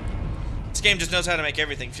 This game just knows how to make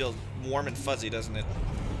everything feel warm and fuzzy, doesn't it?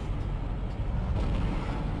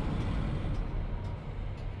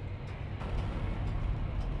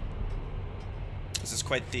 This is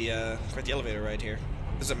quite the elevator ride here.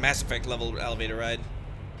 This is a Mass Effect level elevator ride.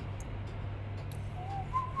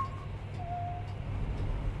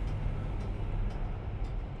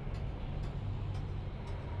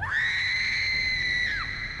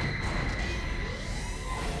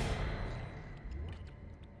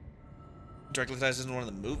 Directly ties into one of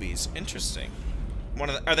the movies. Interesting.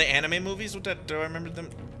 Are they anime movies? Do I remember them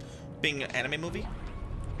being an anime movie?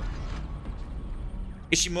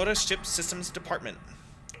 Ishimura Ship Systems Department.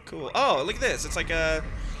 Cool. Oh, look at this. It's like a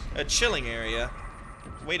chilling area.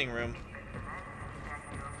 Waiting room.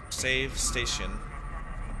 Save station.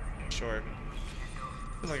 Sure.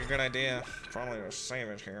 Looks like a good idea. Probably to save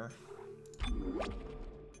it here.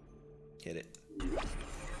 Hit it.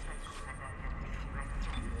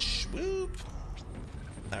 Swoop.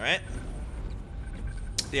 Alright.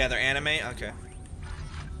 Yeah, they're anime? Okay.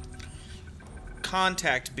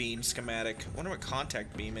 Contact beam schematic. I wonder what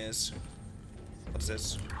contact beam is. What's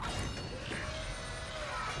this?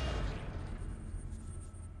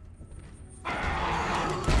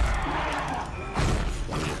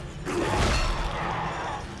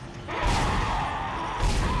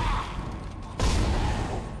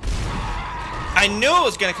 I knew it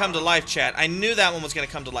was gonna come to life, chat. I knew that one was gonna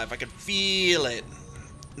come to life. I could feel it.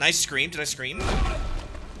 Nice scream. Did I scream?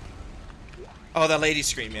 Oh, that lady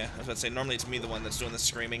scream, yeah. I was about to say, normally it's me the one that's doing the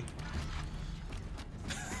screaming.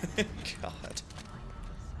 God.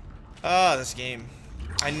 Oh, this game.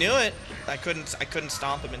 I knew it. I couldn't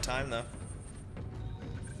stomp him in time, though.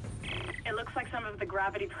 It looks like some of the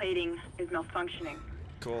gravity plating is malfunctioning.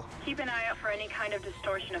 Cool. Keep an eye out for any kind of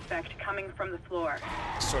distortion effect coming from the floor.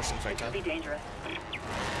 Distortion effect, It huh? could be dangerous.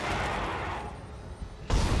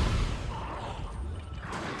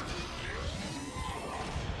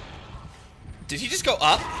 Did he just go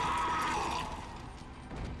up?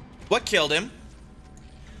 What killed him?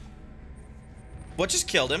 What just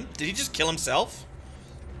killed him? Did he just kill himself?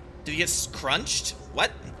 Did he get crunched?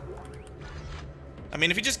 What? I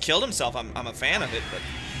mean, if he just killed himself, I'm a fan of it, but...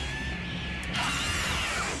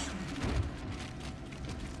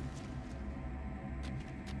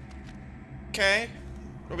 Okay.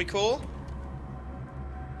 Are we cool?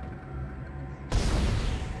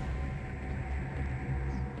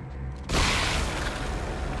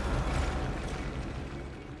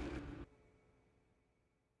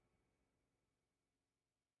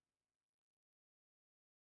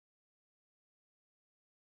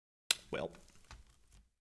 Well.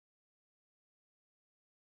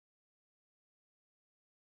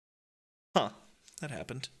 Huh. That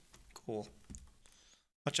happened. Cool.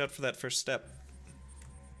 Watch out for that first step.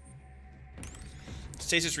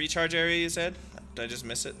 Stasis recharge area, you said? Did I just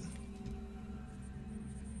miss it?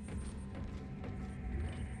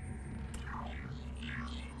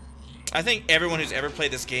 I think everyone who's ever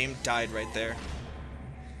played this game died right there.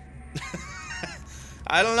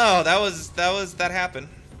 I don't know. That happened.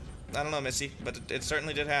 I don't know, Missy, but it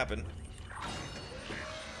certainly did happen.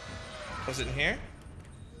 Was it in here?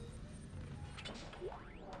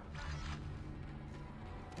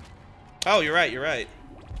 Oh, you're right, you're right.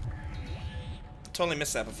 Totally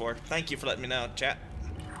missed that before. Thank you for letting me know, chat.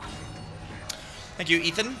 Thank you,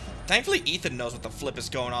 Ethan. Thankfully, Ethan knows what the flip is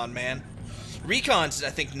going on, man. Recon,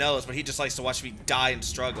 I think, knows, but he just likes to watch me die and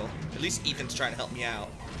struggle. At least Ethan's trying to help me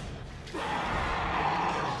out.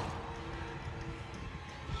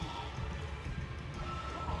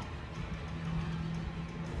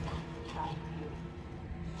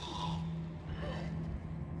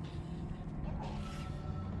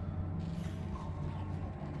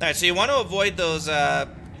 Alright, so you want to avoid those, yeah,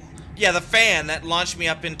 the fan that launched me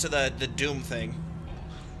up into the Doom thing.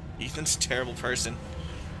 Ethan's a terrible person.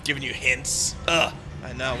 Giving you hints. Ugh,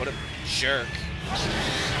 I know, what a jerk.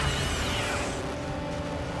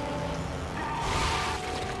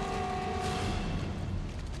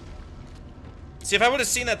 See, if I would have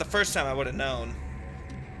seen that the first time, I would have known.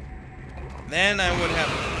 Then I would have...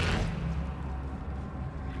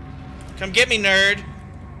 Come get me, nerd.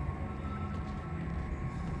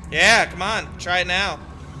 Yeah, come on. Try it now.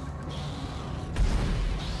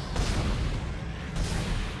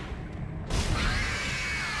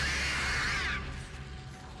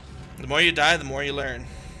 The more you die, the more you learn.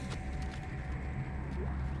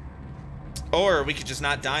 Or we could just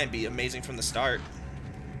not die and be amazing from the start.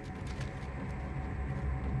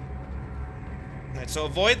 Alright, so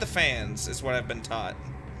avoid the fans is what I've been taught.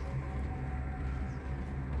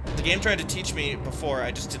 The game tried to teach me before,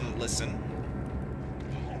 I just didn't listen.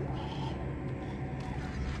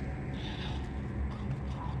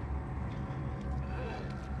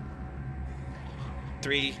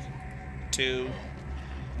 3, 2,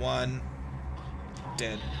 1,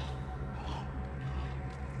 dead.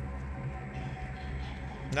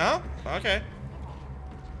 No? Okay.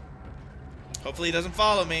 Hopefully he doesn't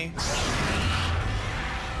follow me.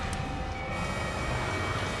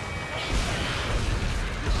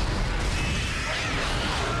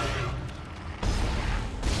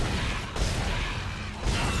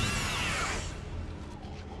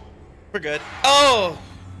 We're good. Oh!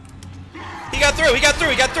 He got through, he got through,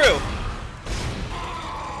 he got through!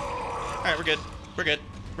 Alright, we're good. We're good.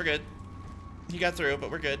 We're good. He got through,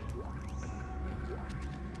 but we're good.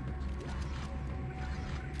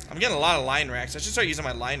 I'm getting a lot of line racks. I should start using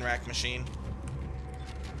my line rack machine.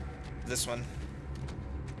 This one.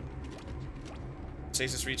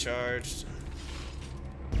 Stasis recharged.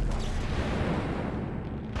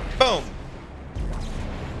 Boom!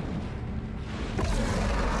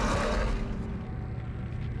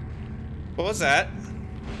 What was that?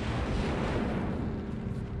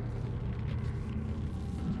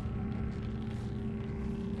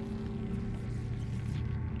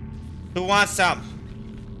 Who wants some?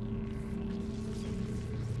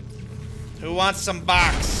 Who wants some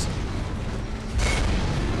box?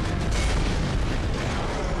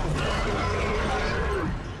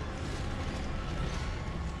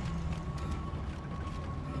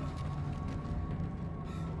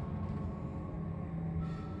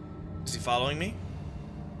 Is he following me?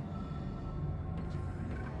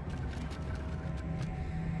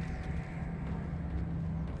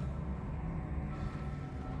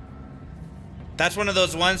 That's one of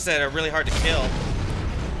those ones that are really hard to kill.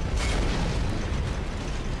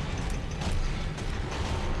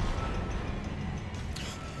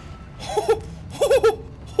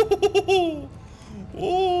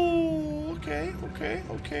 Oh, okay, okay,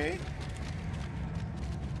 okay.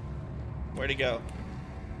 Where'd he go?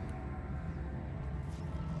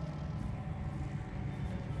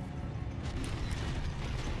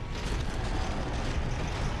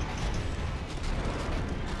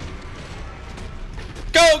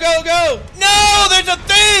 Go, go, go! No! There's a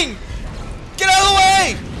thing! Get out of the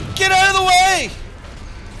way! Get out of the way!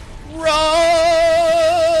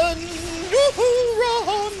 Run! Woohoo! Run,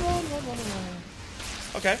 run, run, run, run.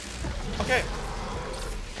 Okay. Okay.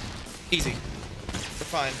 Easy. We're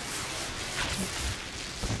fine.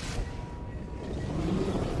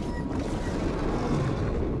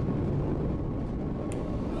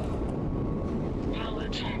 Power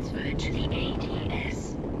transferred to the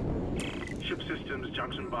ADS. Ship systems,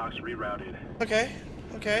 junction box rerouted. Okay.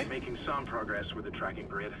 Okay. Making some progress with the tracking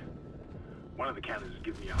grid. One of the cannons is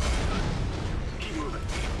giving me a hard time. Keep moving.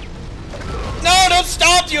 No, don't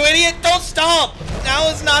stomp, you idiot! Don't stomp! Now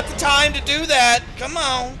is not the time to do that. Come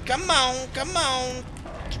on, come on, come on.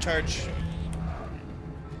 Charge.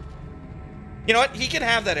 You know what? He can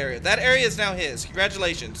have that area. That area is now his.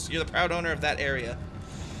 Congratulations. You're the proud owner of that area.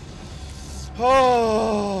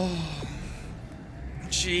 Oh.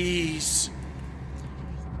 Jeez.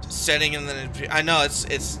 Setting and then I know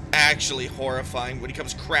it's actually horrifying when he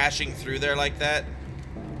comes crashing through there like that.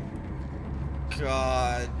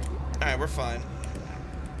 God. Alright, we're fine.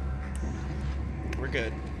 We're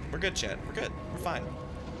good. We're good, chat. We're good. We're fine.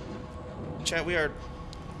 Chat, we are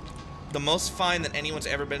the most fine that anyone's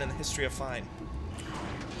ever been in the history of fine.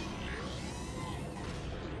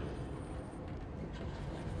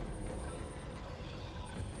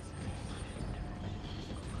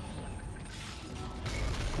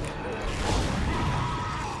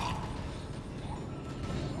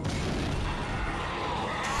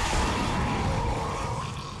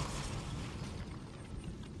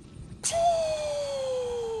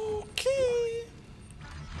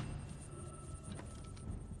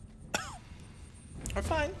 We're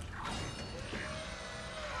fine.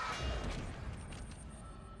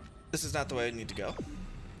 This is not the way I need to go.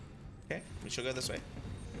 Okay, we shall go this way.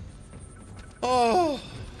 Oh.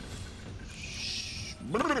 Oh,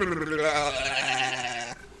 we're fine, we're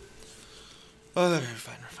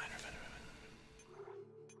fine, we're fine, we're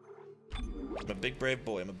fine. I'm a big brave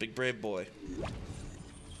boy, I'm a big brave boy.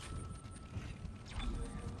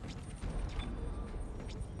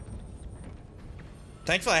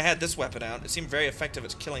 Thankfully I had this weapon out. It seemed very effective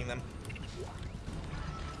at killing them.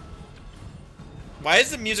 Why is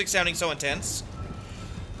the music sounding so intense?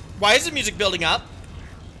 Why is the music building up?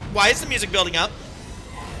 Why is the music building up?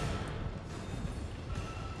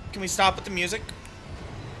 Can we stop with the music?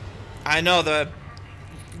 I know the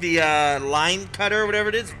line cutter or whatever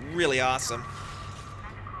it is, really awesome.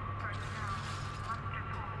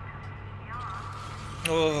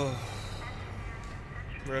 Oh.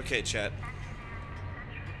 We're okay, chat.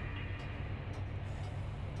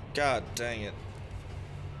 God dang it.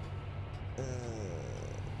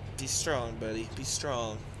 Be strong, buddy. Be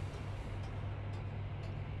strong.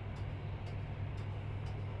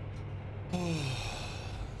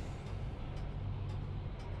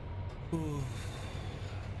 Ooh.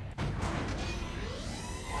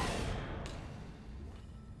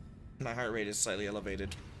 My heart rate is slightly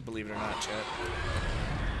elevated, believe it or not, chat.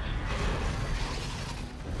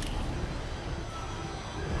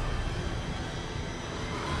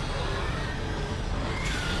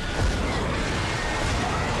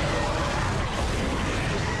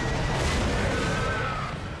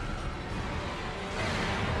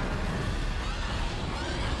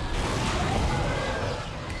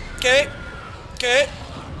 Okay. Okay.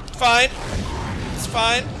 Fine. It's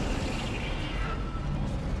fine.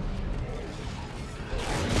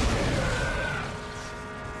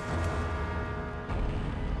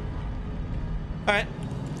 Alright.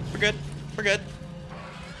 We're good. We're good.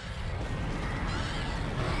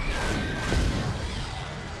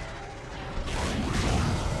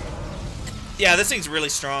 Yeah, this thing's really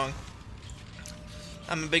strong.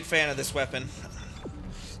 I'm a big fan of this weapon.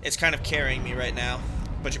 It's kind of carrying me right now,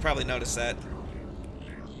 but you probably noticed that.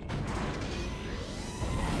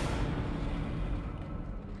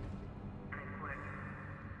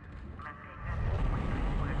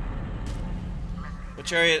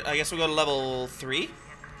 Which area? I guess we'll go to level 3.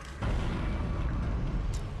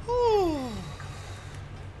 Ooh.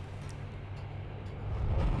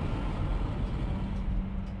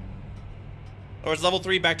 Or is level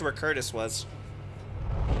 3 back to where Curtis was?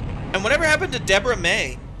 And whatever happened to Deborah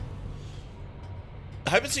May? I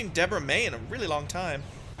haven't seen Deborah May in a really long time.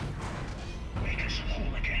 Make us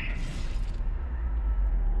whole again.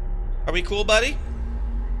 Are we cool, buddy?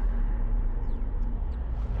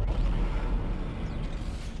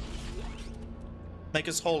 Make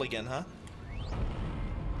us whole again, huh?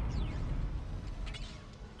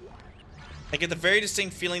 I get the very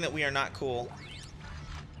distinct feeling that we are not cool.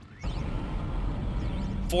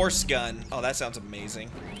 Force gun. Oh, that sounds amazing.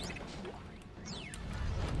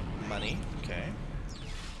 Money. Okay.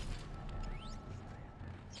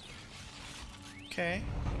 Okay.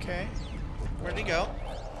 Okay. Where did he go?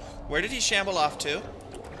 Where did he shamble off to?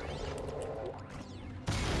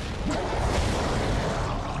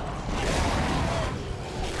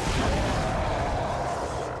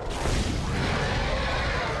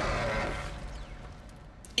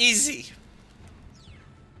 Easy.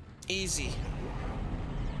 Easy.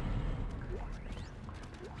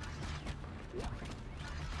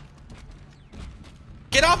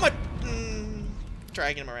 Get off my...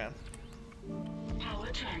 dragging him around. Power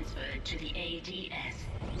transferred to the ADS.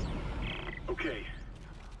 Okay.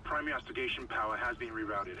 Primary oscillation power has been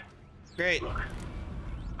rerouted. Great. Look,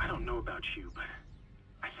 I don't know about you, but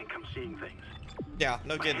I think I'm seeing things. Yeah,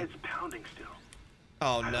 no My kidding. head's pounding still.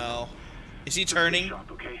 Oh no. Is he turning? Shop,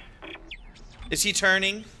 okay? Is he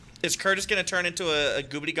turning? Is Curtis gonna turn into a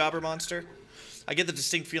goobity gobber monster? I get the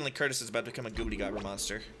distinct feeling Curtis is about to become a goobity gobber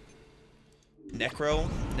monster.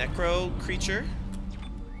 Necro creature?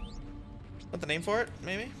 What the name for it,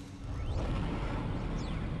 maybe?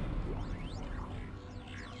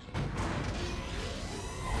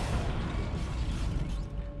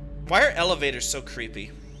 Why are elevators so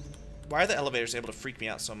creepy? Why are the elevators able to freak me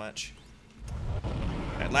out so much?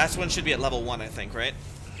 Alright, last one should be at level 1, I think, right?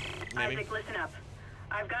 Maybe. Isaac, listen up.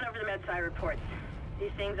 I've gone over the MedSci reports.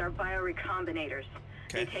 These things are biorecombinators.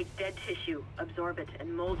 Okay. They take dead tissue, absorb it,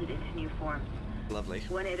 and mold it into new forms. Lovely.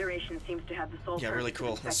 One iteration seems to have the sole Yeah, really purpose of cool.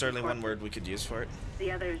 That's infecting certainly one corpses. word we could use for it.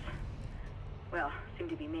 The others, well, seem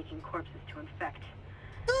to be making corpses to infect.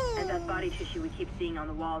 And that body tissue we keep seeing on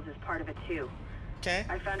the walls is part of it too. Okay.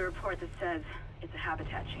 I found a report that says it's a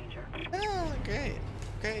habitat changer. Oh, great.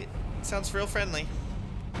 Great. Sounds real friendly.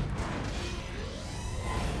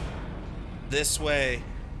 This way.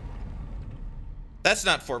 That's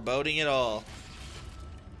not foreboding at all.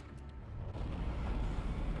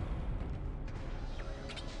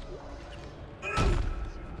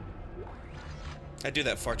 I do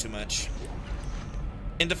that far too much.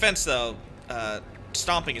 In defense, though,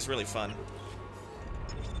 stomping is really fun.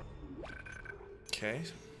 Okay.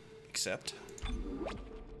 Accept.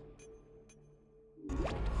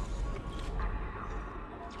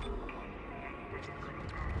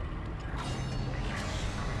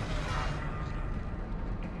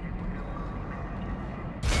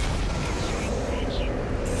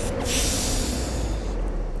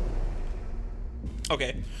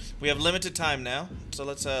 Okay, we have limited time now, so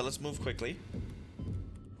let's move quickly.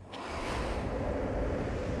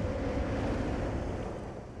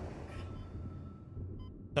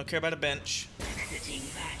 Don't care about a bench. Exiting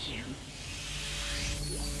vacuum.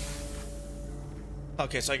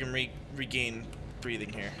 Okay, so I can regain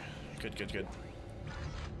breathing here. Good, good, good.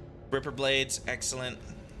 Ripper blades, excellent.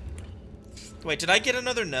 Wait, did I get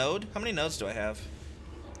another node? How many nodes do I have?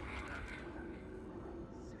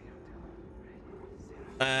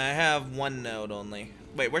 I have one node only.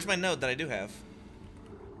 Wait, where's my node that I do have?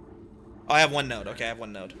 Oh, I have one node. Okay, I have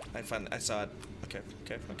one node. I saw it. Okay.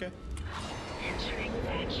 Entering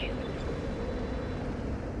vacuum.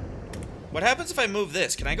 What happens if I move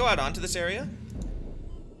this? Can I go out onto this area?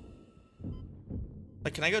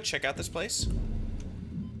 Like, can I go check out this place?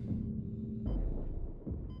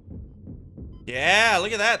 Yeah,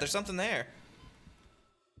 look at that. There's something there.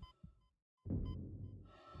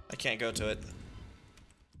 I can't go to it.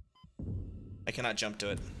 I cannot jump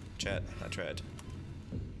to it. Chat, I tried.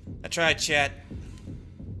 I tried, chat.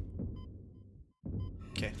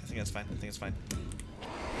 Okay, I think that's fine. I think it's fine.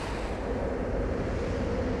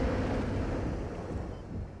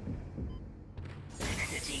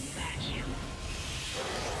 Exiting vacuum.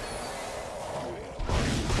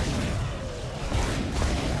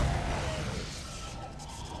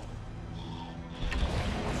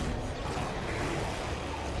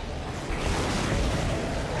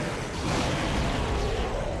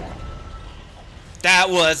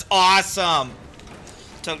 That was awesome!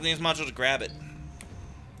 Telekinesis module to grab it.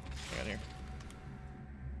 Get out here.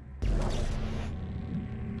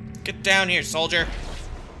 Get down here, soldier!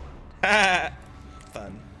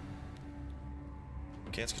 Fun.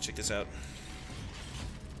 Okay, let's go check this out.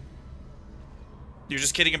 You're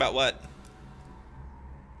just kidding about what?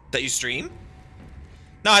 That you stream?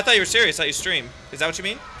 No, I thought you were serious. I thought you stream. Is that what you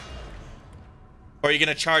mean? Or are you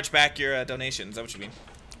gonna charge back your donation? Is that what you mean?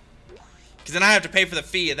 Because then I have to pay for the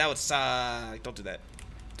fee, and that would suck. Don't do that.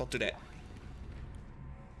 Don't do that.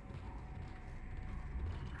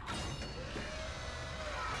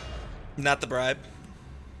 Not the bribe.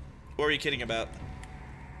 What were you kidding about?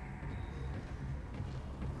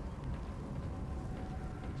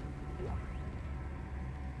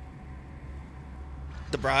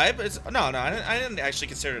 The bribe? No, I didn't actually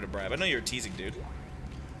consider it a bribe. I know you were teasing, dude.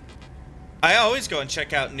 I always go and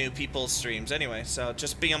check out new people's streams anyway, so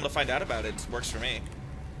just being able to find out about it works for me.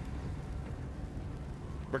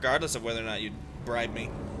 Regardless of whether or not you bribe me.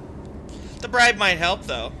 The bribe might help,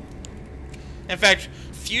 though. In fact,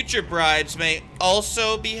 future bribes may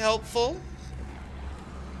also be helpful.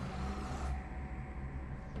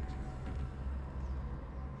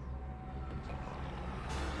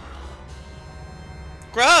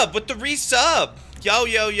 Grub with the resub. Yo,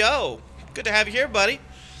 yo, yo. Good to have you here, buddy.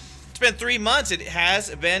 It's been 3 months. It has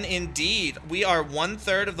been indeed. We are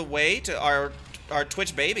 1/3 of the way to our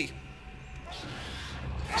Twitch baby.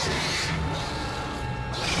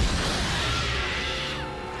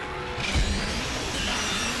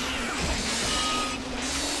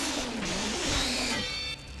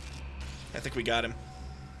 I think we got him.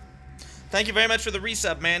 Thank you very much for the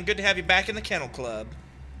resub, man. Good to have you back in the Kennel Club.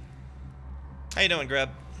 How you doing, Grub?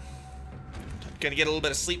 Gonna get a little bit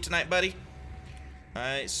of sleep tonight, buddy?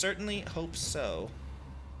 I certainly hope so.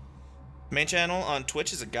 Main channel on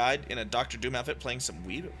Twitch is a guide in a Dr. Doom outfit playing some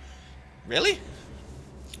weed. Really?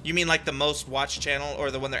 You mean like the most watched channel or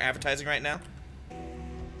the one they're advertising right now?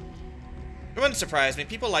 It wouldn't surprise me.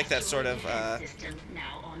 People like that sort of,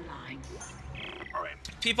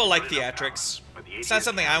 people like theatrics. It's not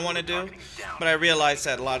something I want to do, but I realize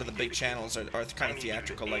that a lot of the big channels are kind of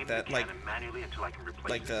theatrical like that. Like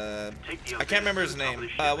the... I can't remember his name.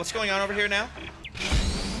 What's going on over here now?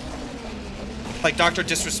 Like Dr.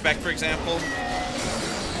 Disrespect, for example.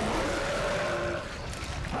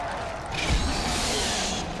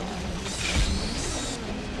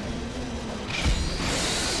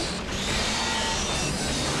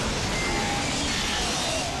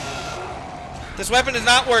 This weapon is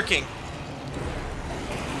not working.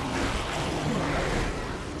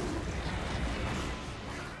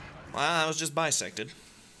 Wow, I was just bisected.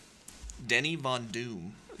 Denny Von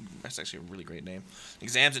Doom. That's actually a really great name.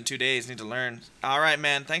 Exams in 2 days. Need to learn. All right,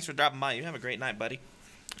 man. Thanks for dropping by. You have a great night, buddy.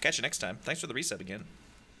 Catch you next time. Thanks for the resub again.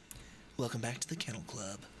 Welcome back to the Kennel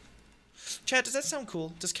Club. Chat, does that sound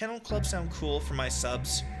cool? Does Kennel Club sound cool for my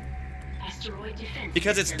subs?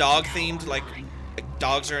 Because it's dog themed, like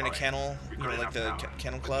dogs are in a kennel, you know, like the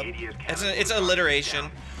Kennel Club. It's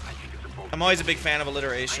alliteration. I'm always a big fan of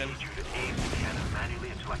alliteration.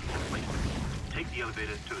 Take the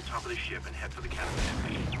elevator to the top of the ship and head for the cabin.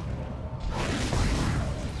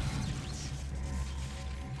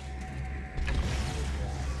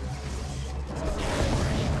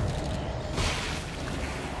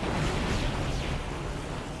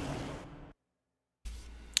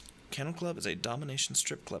 Kennel Club is a domination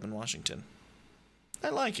strip club in Washington. I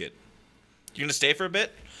like it. You gonna stay for a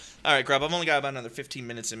bit? Alright, Grub, I've only got about another 15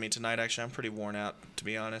 minutes in me tonight, actually. I'm pretty worn out, to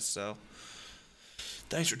be honest, so...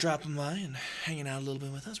 Thanks for dropping by and hanging out a little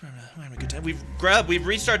bit with us. We're having a good time. We've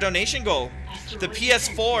reached our donation goal. The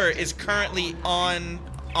PS4 is currently on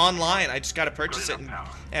online. I just gotta purchase it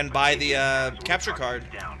and buy the capture card.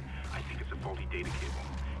 I think it's a faulty data cable.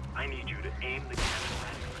 I need you to aim the cannon.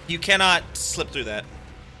 You cannot slip through that.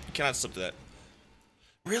 You cannot slip through that.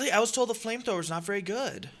 Really? I was told the flamethrower's not very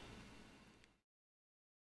good.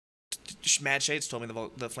 Mad Shades told me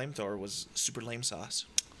the flamethrower was super lame sauce.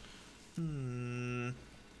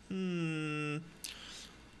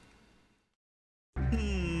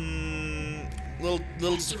 Little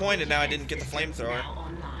disappointed now I didn't get the flamethrower.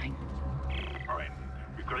 Alright,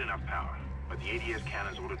 we've got enough power, but the ADS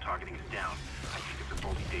cannon's auto targeting is down. I think it's a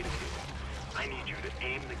faulty data cable. I need you to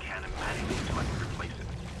aim the cannon manually until I can replace it.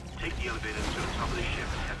 Take the elevator to the top of the ship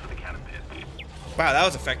and head for the cannon pit. Wow, that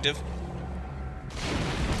was effective.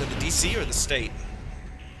 To the DC or the state?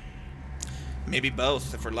 Maybe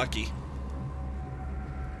both, if we're lucky.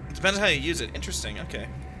 It depends on how you use it. Interesting, okay.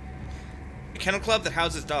 A kennel club that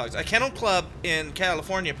houses dogs. A kennel club in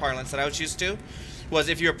California parlance that I was used to was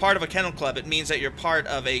if you're part of a kennel club, it means that you're part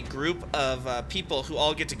of a group of people who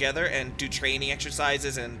all get together and do training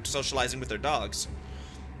exercises and socializing with their dogs.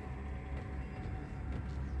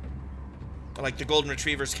 Like the Golden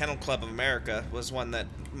Retrievers Kennel Club of America was one that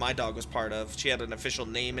my dog was part of. She had an official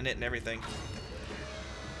name in it and everything.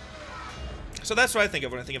 So that's what I think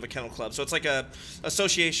of when I think of a kennel club. So it's like a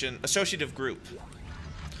associative group.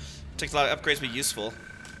 Takes a lot of upgrades to be useful.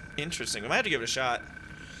 Interesting. We might have to give it a shot.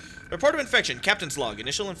 Report of infection. Captain's log.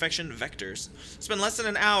 Initial infection vectors. It's been less than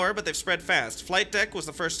an hour, but they've spread fast. Flight deck was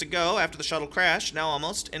the first to go after the shuttle crash, now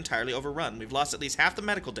almost entirely overrun. We've lost at least half the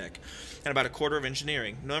medical deck and about a quarter of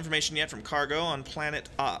engineering. No information yet from cargo on planet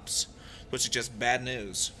Ops, which suggests bad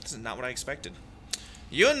news. This is not what I expected.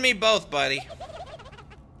 You and me both, buddy.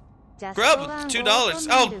 Grub with $2.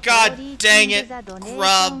 Oh, god dang it.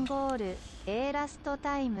 Grub.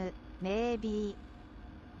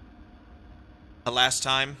 The last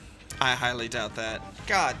time? I highly doubt that.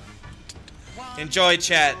 God. Enjoy,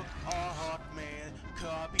 chat.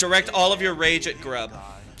 Direct all of your rage at Grub.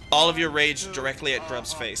 All of your rage directly at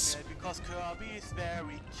Grub's face. Because Kirby is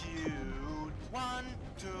very cute. 1,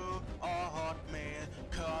 2, a hot man.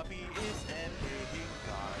 Kirby is a paying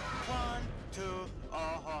guy. 1, 2, a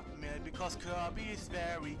hot man. Because Kirby is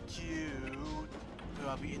very cute.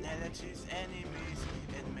 Kirby inherits his enemies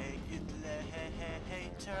and make it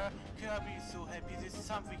later. Kirby is so happy this is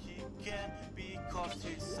something he can because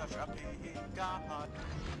he's such a paying guy.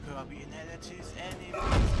 Kirby inherits his enemies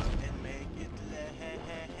and make it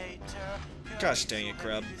later. Gosh dang it,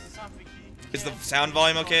 Grub. Is the sound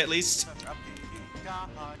volume okay at least?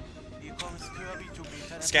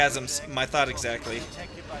 Scasms, my thought exactly.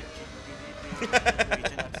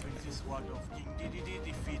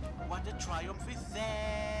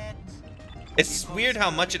 It's weird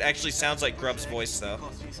how much it actually sounds like Grub's voice, though.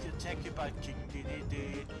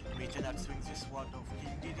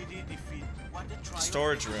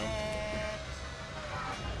 Storage room.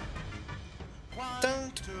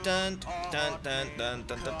 Dun, dun, dun, dun, dun,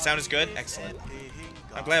 dun, dun. Sound is good? Excellent.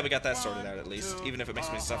 I'm glad we got that sorted out at least, even if it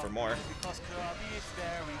makes me suffer more.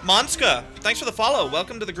 Monska, thanks for the follow.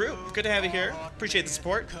 Welcome to the group. Good to have you here. Appreciate the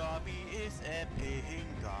support.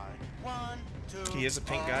 He is a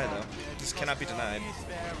pink guy, though. This cannot be denied.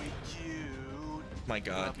 My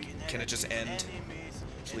god. Can it just end?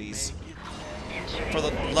 Please. For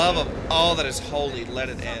the love of all that is holy, let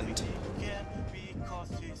it end.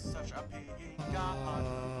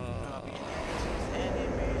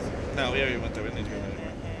 No, we already went there. We need to go anywhere.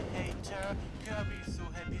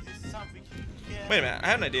 Wait a minute. I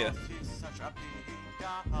have an idea.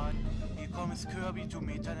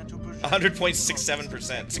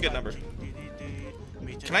 100.67%. It's a good number.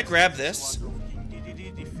 Can I grab this?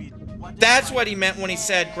 That's what he meant when he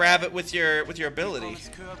said grab it with your ability.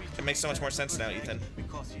 It makes so much more sense now, Ethan.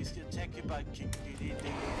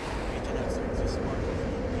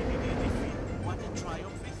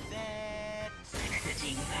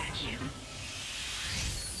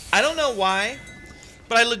 I don't know why,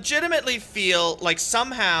 but I legitimately feel like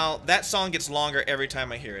somehow that song gets longer every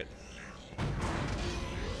time I hear it.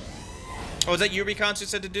 Oh, is that you, Recons, who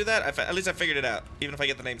said to do that? At least I figured it out, even if I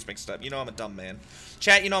get the names mixed up. You know I'm a dumb man.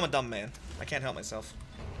 Chat, you know I'm a dumb man. I can't help myself.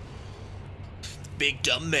 Big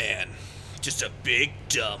dumb man. Just a big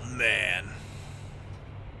dumb man.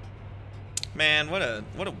 Man, what a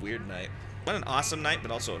weird night. What an awesome night, but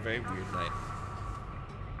also a very weird night.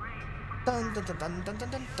 Dun dun dun dun dun dun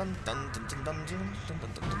dun dun dun dun dun dun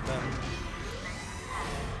dun dun.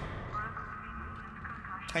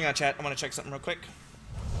 Hang on, chat. I want to check something real quick.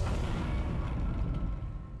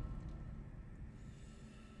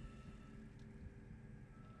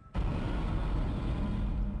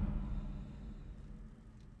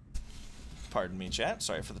 Pardon me, chat.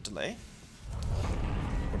 Sorry for the delay.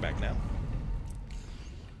 We're back now.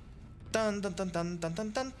 Dun dun dun dun dun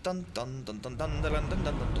dun dun dun dun dun dun dun dun dun dun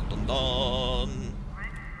dun dun dun.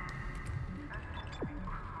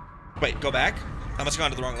 Wait, go back? I must have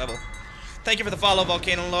gone to the wrong level. Thank you for the follow,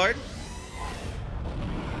 Volcano Lord.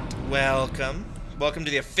 Welcome. Welcome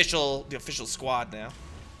to the official squad now.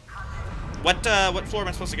 What floor am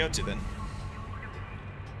I supposed to go to then?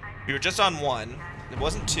 We were just on 1. It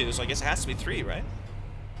wasn't 2, so I guess it has to be 3, right?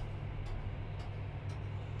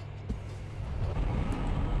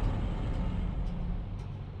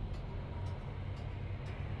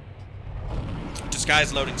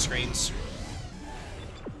 Disguise loading screens.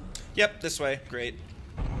 Yep, this way. Great.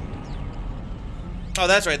 Oh,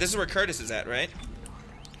 that's right. This is where Curtis is at, right?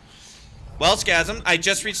 Well, Scasm, I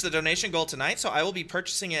just reached the donation goal tonight, so I will be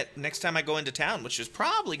purchasing it next time I go into town, which is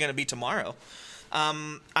probably going to be tomorrow.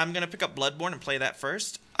 I'm going to pick up Bloodborne and play that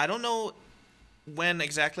first. I don't know when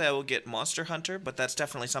exactly I will get Monster Hunter, but that's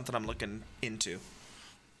definitely something I'm looking into.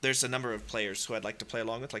 There's a number of players who I'd like to play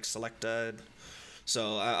along with, like Selected.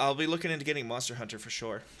 So I'll be looking into getting Monster Hunter for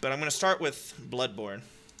sure. But I'm going to start with Bloodborne.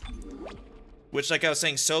 Which, like I was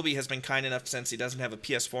saying, Sobi has been kind enough, since he doesn't have a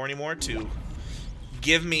PS4 anymore, to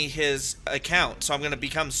give me his account. So I'm going to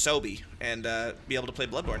become Sobi and be able to play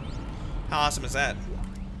Bloodborne. How awesome is that?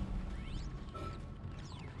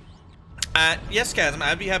 Yes, Chasm,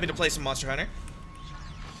 I'd be happy to play some Monster Hunter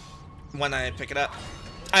when I pick it up.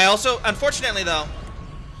 I also, unfortunately though,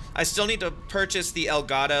 I still need to purchase the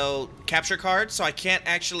Elgato capture card, so I can't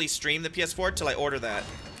actually stream the PS4 till I order that.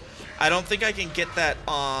 I don't think I can get that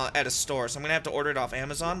at a store, so I'm going to have to order it off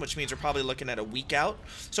Amazon, which means we're probably looking at a week out.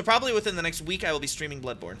 So probably within the next week I will be streaming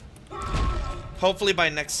Bloodborne. Hopefully by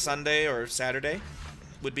next Sunday or Saturday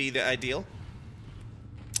would be the ideal.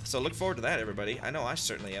 So look forward to that, everybody. I know I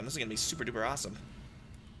certainly am. This is going to be super duper awesome.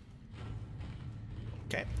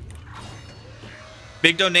 Okay.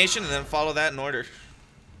 Big donation and then follow that in order.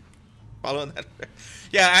 Follow that.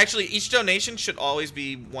 Yeah, actually, each donation should always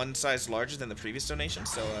be one size larger than the previous donation,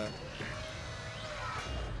 so,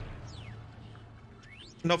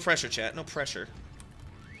 no pressure, chat. No pressure.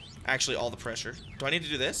 Actually, all the pressure. Do I need to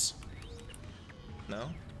do this? No.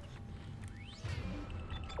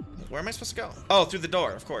 Where am I supposed to go? Oh, through the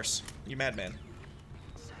door, of course. You madman.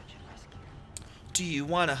 Do you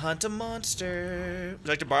want to hunt a monster? Would you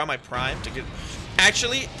like to borrow my Prime to get...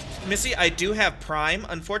 Actually, Missy, I do have Prime.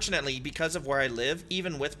 Unfortunately, because of where I live,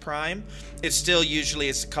 even with Prime, it's still usually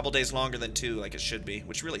a couple days longer than 2, like it should be,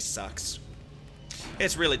 which really sucks.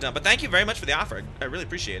 It's really dumb. But thank you very much for the offer. I really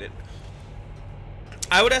appreciate it.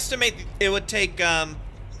 I would estimate it would take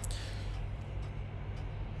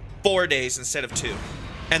 4 days instead of 2.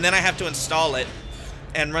 And then I have to install it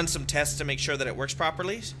and run some tests to make sure that it works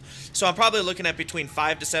properly. So I'm probably looking at between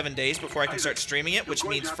 5 to 7 days before I can start streaming it, which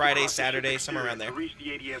means Friday, Saturday, somewhere around there.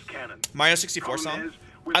 Mario 64 song?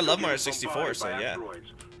 I love Mario 64, so yeah.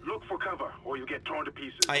 Look for cover, or you get torn to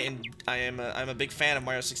pieces. I'm a big fan of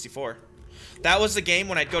Mario 64. That was the game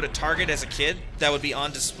when I'd go to Target as a kid that would be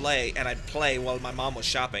on display, and I'd play while my mom was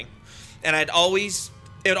shopping. And it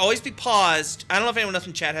would always be paused. I don't know if anyone else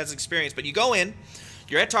in chat has experience, but you go in,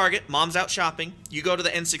 you're at Target, mom's out shopping, you go to the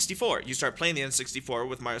N64. You start playing the N64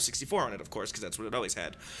 with Mario 64 on it, of course, because that's what it always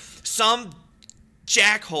had. Some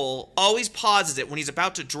jackhole always pauses it when he's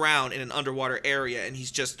about to drown in an underwater area and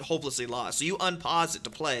he's just hopelessly lost. So you unpause it to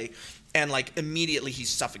play, and like immediately he's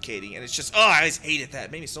suffocating, and it's just, oh, I just hated that.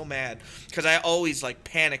 It made me so mad because I always like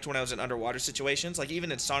panicked when I was in underwater situations, like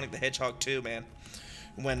even in Sonic the Hedgehog 2, man.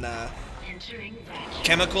 When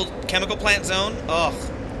chemical plant zone, ugh,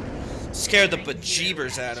 scared the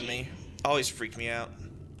bejeebers out of me. Always freaked me out.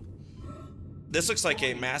 This looks like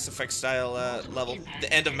a Mass Effect style level,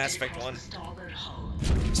 the end of Mass Effect 1.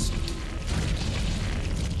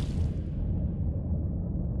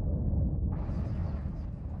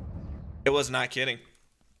 It was not kidding.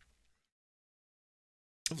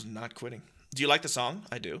 It was not quitting. Do you like the song?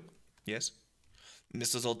 I do. Yes.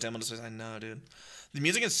 Missed those old demos. I know, dude. The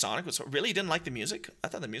music in Sonic was... Really? You didn't like the music? I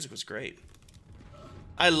thought the music was great.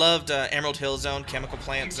 I loved Emerald Hill Zone, Chemical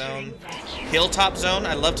Plant Zone, Hilltop Zone.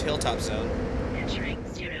 I loved Hilltop Zone. Entering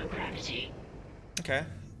zero gravity. Okay.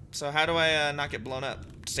 So how do I not get blown up?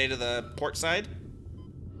 Stay to the port side?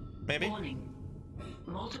 Maybe? Warning.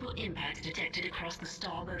 Multiple impacts detected across the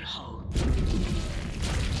starboard hull.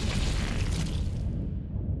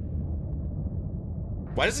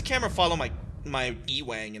 Why does the camera follow my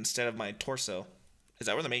E-Wang instead of my torso? Is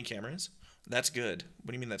that where the main camera is? That's good.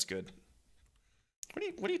 What do you mean that's good?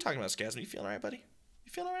 What are you talking about, Scasm? You feeling alright, buddy?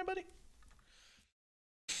 You feeling alright, buddy?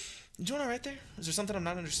 You doing alright there? Is there something I'm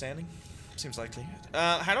not understanding?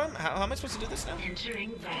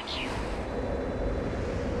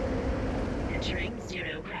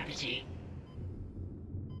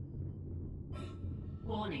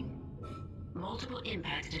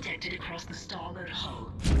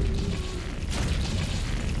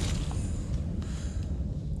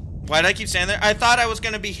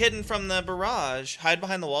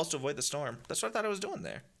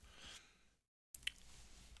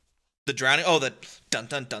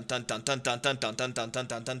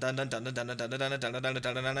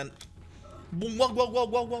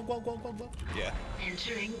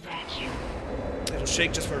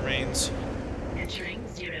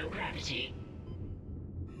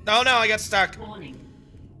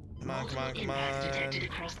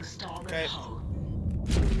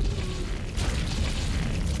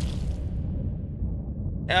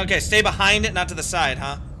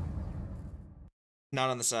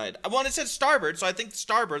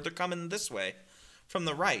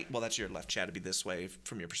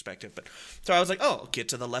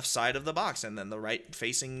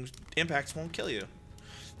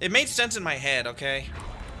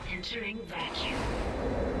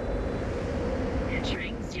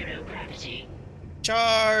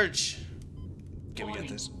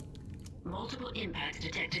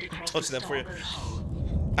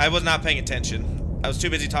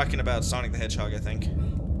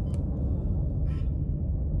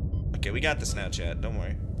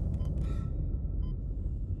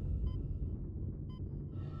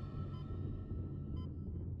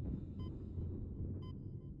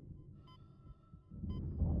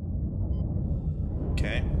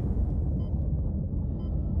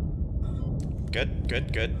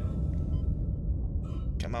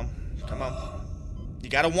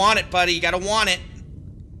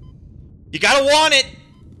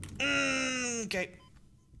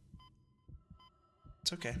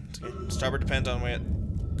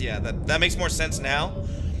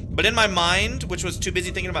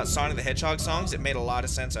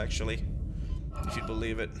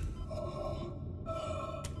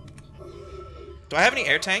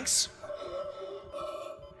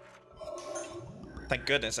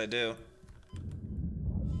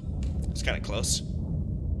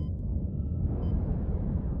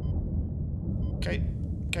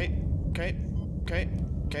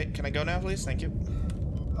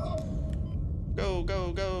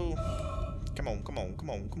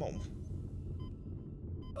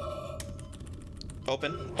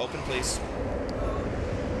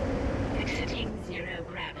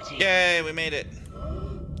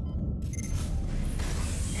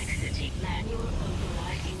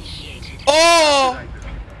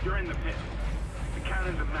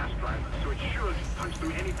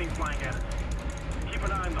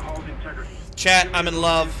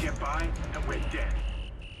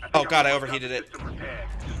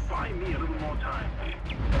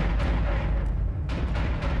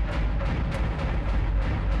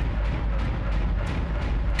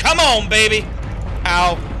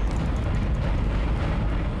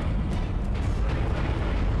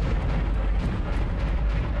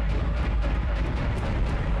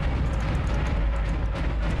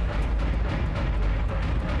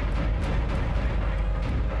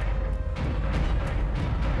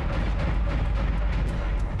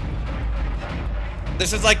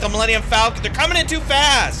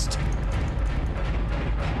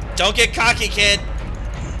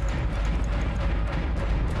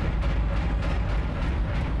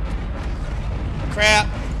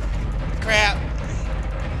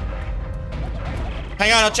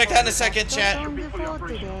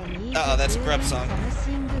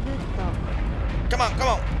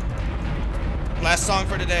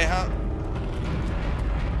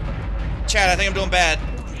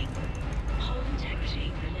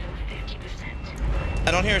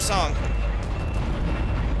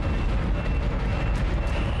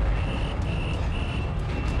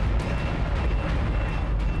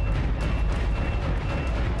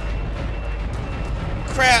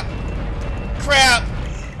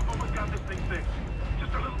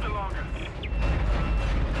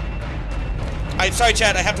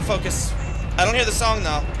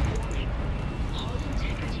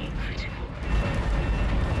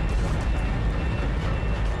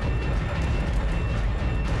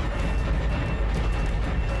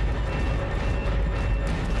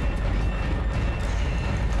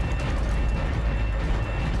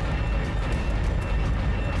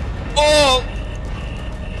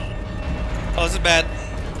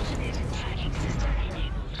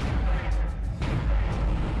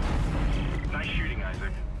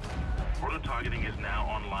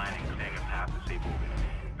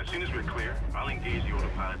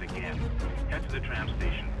 can. Head to the tram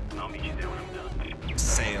station, and I'll meet you there when I'm done.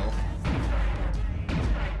 Sail.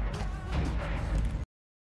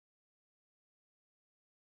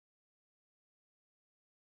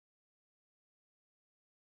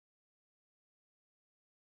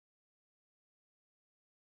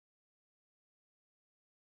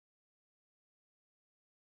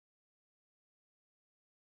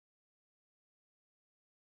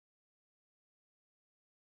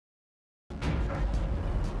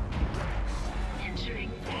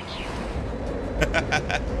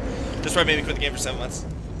 That's why I made me quit the game for 7 months.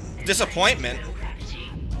 Disappointment.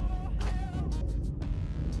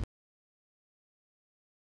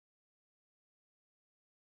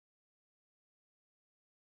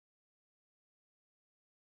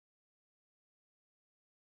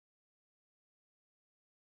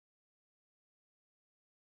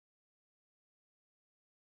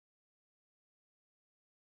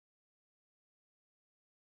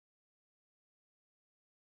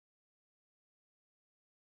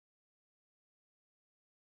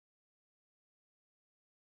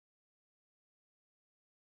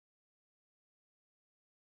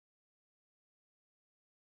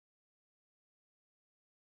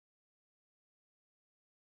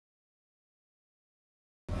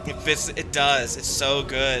 It fits. It does. It's so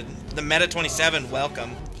good. The Meta 27,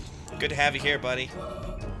 welcome. Good to have you here, buddy.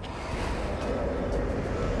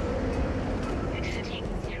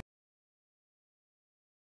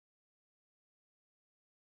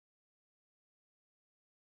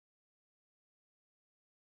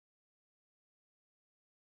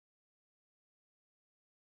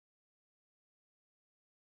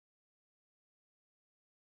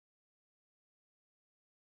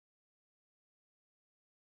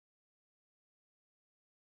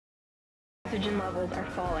 Oxygen levels are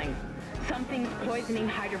falling. Something's poisoning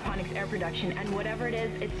hydroponics air production, and whatever it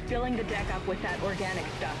is, it's filling the deck up with that organic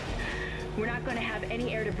stuff. We're not going to have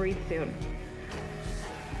any air to breathe soon.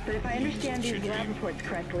 But if I understand these lab reports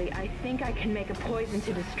correctly, I think I can make a poison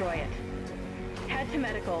to destroy it. Head to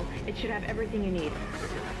medical. It should have everything you need.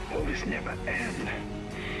 Will this never end?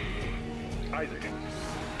 Isaac,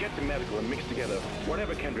 get to medical and mix together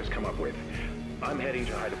whatever Kendra's come up with. I'm heading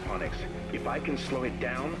to hydroponics. If I can slow it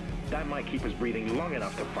down, that might keep us breathing long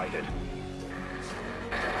enough to fight it.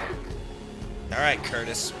 Alright,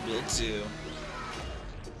 Curtis. Will do.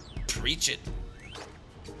 Preach it.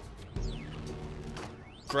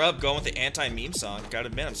 Grub going with the anti-meme song. Gotta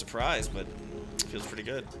admit, I'm surprised, but it feels pretty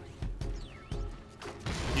good.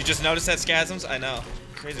 You just noticed that, Scasms? I know.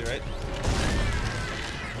 Crazy, right?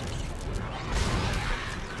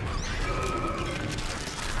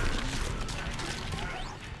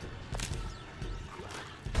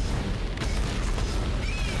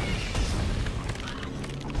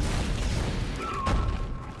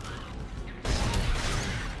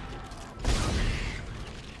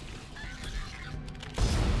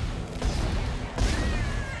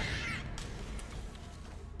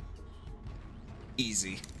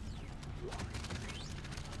 Easy.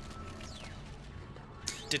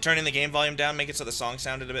 Did turning the game volume down make it so the song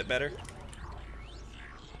sounded a bit better?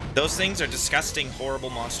 Those things are disgusting,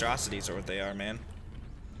 horrible monstrosities, are what they are, man.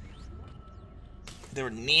 They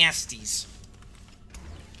were nasties.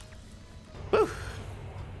 Whew.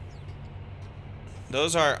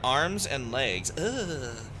 Those are arms and legs.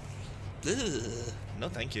 Ugh. Ugh. No,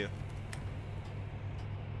 thank you.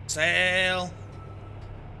 Sail.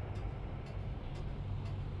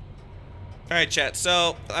 Alright, chat,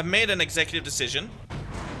 so I've made an executive decision.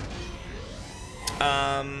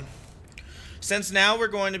 Since now we're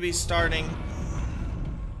going to be starting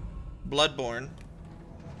Bloodborne,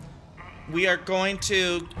 we are going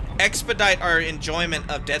to expedite our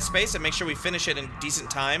enjoyment of Dead Space and make sure we finish it in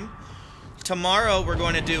decent time. Tomorrow we're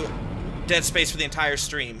going to do Dead Space for the entire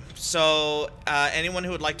stream. So anyone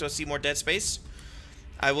who would like to see more Dead Space,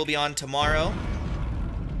 I will be on tomorrow,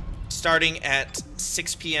 starting at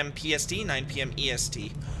 6 p.m. PST, 9 p.m.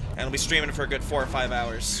 EST, and I'll be streaming for a good 4 or 5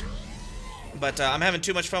 hours. But I'm having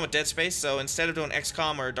too much fun with Dead Space, so instead of doing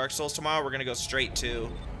XCOM or Dark Souls tomorrow, we're gonna go straight to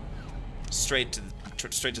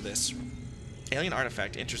this. Alien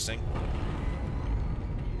artifact, interesting.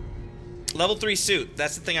 Level 3 suit,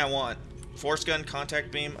 that's the thing I want. Force gun,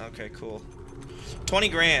 contact beam, okay, cool. 20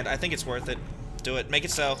 grand, I think it's worth it. Do it, make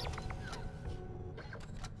it so.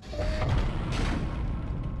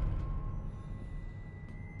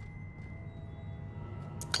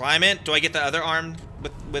 Climb it. Do I get the other arm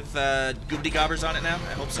with goobly gobbers on it now?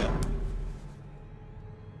 I hope so.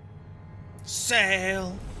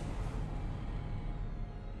 Sail.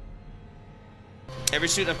 Every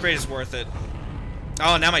suit upgrade is worth it.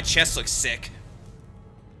 Oh, now my chest looks sick.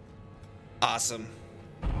 Awesome.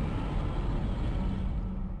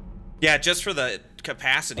 Yeah, just for the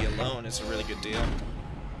capacity alone, it's a really good deal.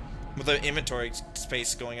 With the inventory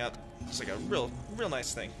space going up, it's like a real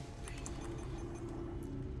nice thing.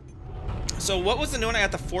 So what was the new one? I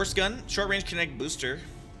got the force gun, short range kinetic booster,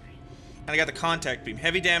 and I got the contact beam,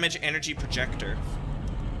 heavy damage energy projector.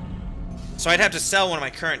 So I'd have to sell one of my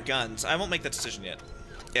current guns. I won't make that decision yet.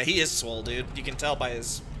 Yeah, he is swole, dude. You can tell by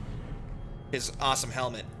his awesome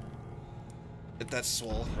helmet. That's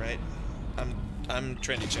swole, right? I'm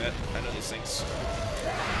trendy, chat. I know these things.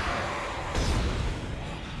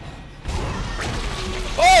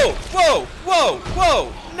 Oh! Whoa! Whoa!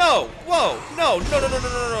 Whoa! No! Whoa! No! No! No! No! No!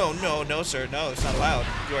 No! No! No! No, sir. No, it's not allowed.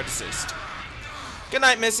 You are deceased. Good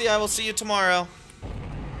night, Missy. I will see you tomorrow.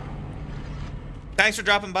 Thanks for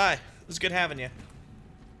dropping by. It was good having you.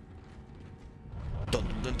 Dun,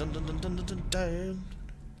 dun, dun, dun, dun, dun, dun, dun.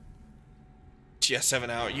 Yeah, 7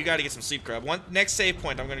 hours. You got to get some sleep, grub. Next save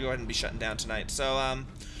point, I'm going to go ahead and be shutting down tonight. So,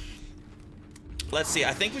 let's see.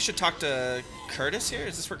 I think we should talk to Curtis here.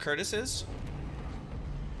 Is this where Curtis is?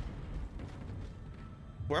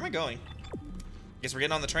 Where am I going? Guess we're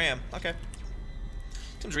getting on the tram. Okay.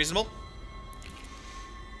 Seems reasonable.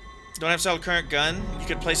 Don't have to sell a current gun. You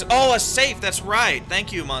could place it. Oh, a safe. That's right.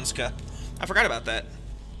 Thank you, Monska. I forgot about that.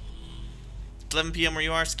 11 p.m. where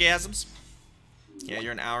you are, Scasms? Yeah,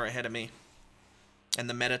 you're an hour ahead of me. And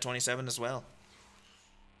the Meta 27 as well.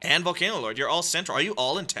 And Volcano Lord. You're all central. Are you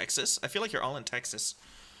all in Texas? I feel like you're all in Texas.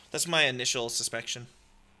 That's my initial suspicion.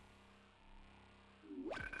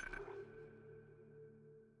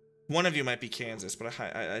 One of you might be Kansas, but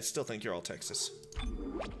I still think you're all Texas.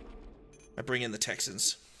 I bring in the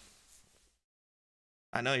Texans.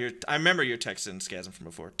 I know you're. I remember your Texan Scasm from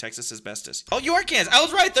before. Texas is bestest. Oh, you are Kansas. I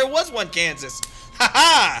was right. There was one Kansas. Ha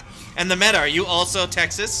ha! And the Meta, are you also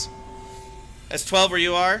Texas? That's 12 where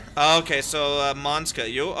you are? Okay, so Monska,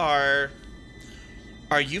 you are.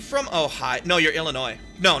 Are you from Ohio? No, you're Illinois.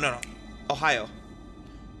 No. Ohio.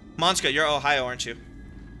 Monska, you're Ohio, aren't you?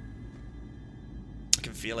 I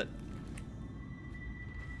can feel it.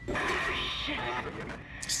 Shit.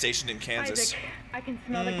 Stationed in Kansas. Isaac, I can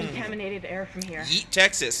smell the contaminated air from here. Yeet,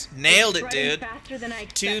 Texas. Nailed it, Spreading dude. faster than I 2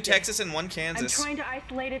 expected. Texas and 1 Kansas. I'm trying to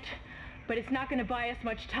isolate it, but it's not going to buy us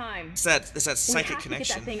much time. It's that psychic we connection. have to get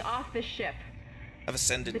that thing off this ship. I've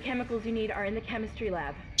ascended. The chemicals you need are in the chemistry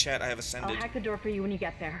lab. Chat, I have ascended. I'll hack the door for you when you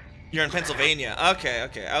get there. You're in Pennsylvania.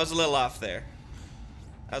 Okay. I was a little off there.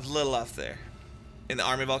 In the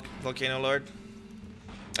Army, Volcano Lord.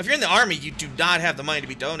 If you're in the Army, you do not have the money to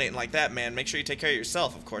be donating like that, man. Make sure you take care of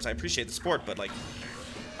yourself, of course. I appreciate the support, but, like,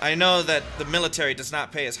 I know that the military does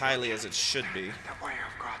not pay as highly as it should be.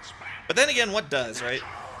 But then again, what does, right?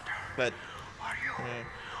 But... Are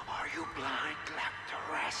you blind, left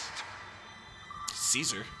to rest?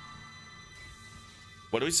 Caesar.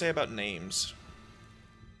 What do we say about names?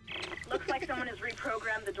 Looks like someone has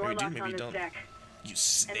reprogrammed the door lock on this deck. You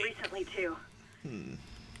snake. And recently, too.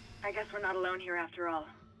 I guess we're not alone here after all.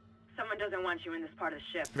 Someone doesn't want you in this part of the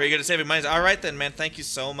ship. Very good at saving money. All right then, man. Thank you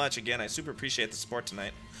so much again. I super appreciate the support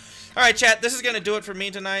tonight. All right, chat. This is going to do it for me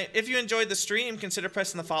tonight. If you enjoyed the stream, consider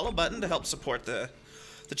pressing the follow button to help support the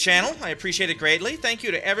channel. I appreciate it greatly. Thank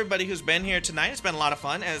you to everybody who's been here tonight. It's been a lot of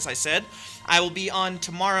fun. As I said, I will be on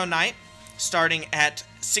tomorrow night starting at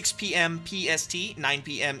 6 p.m. PST, 9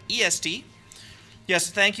 p.m. EST. Yes,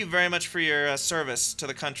 thank you very much for your service to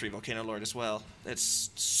the country, Volcano Lord, as well. It's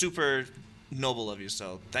super noble of you,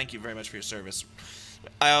 so thank you very much for your service.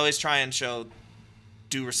 I always try and show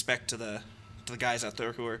due respect to the guys out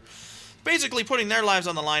there who are basically putting their lives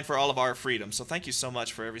on the line for all of our freedom. So thank you so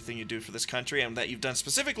much for everything you do for this country and that you've done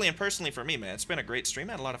specifically and personally for me, man. It's been a great stream.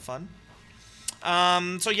 I had a lot of fun.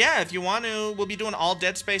 So yeah, if you want to, we'll be doing all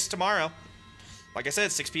Dead Space tomorrow. Like I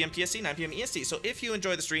said, 6 p.m. PST, 9 p.m. EST. So if you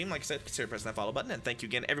enjoy the stream, like I said, consider pressing that follow button. And thank you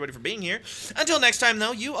again, everybody, for being here. Until next time,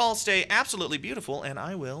 though, you all stay absolutely beautiful, and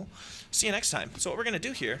I will see you next time. So what we're going to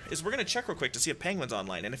do here is we're going to check real quick to see if Penguin's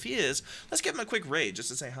online. And if he is, let's give him a quick raid just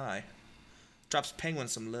to say hi. Drops Penguin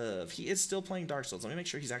some love. He is still playing Dark Souls. Let me make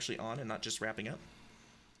sure he's actually on and not just wrapping up.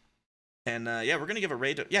 And, yeah, we're going to give a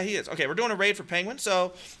raid to... Yeah, he is. Okay, we're doing a raid for Penguin.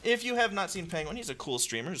 So, if you have not seen Penguin, he's a cool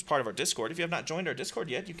streamer who's part of our Discord. If you have not joined our Discord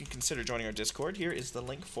yet, you can consider joining our Discord. Here is the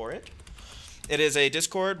link for it. It is a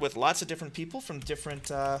Discord with lots of different people from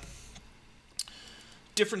different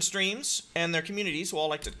streams and their communities who all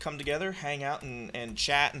like to come together, hang out, and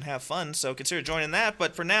chat and have fun. So, consider joining that.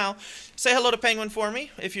 But for now, say hello to Penguin for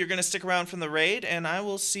me if you're going to stick around from the raid, and I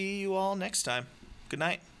will see you all next time. Good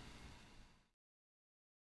night.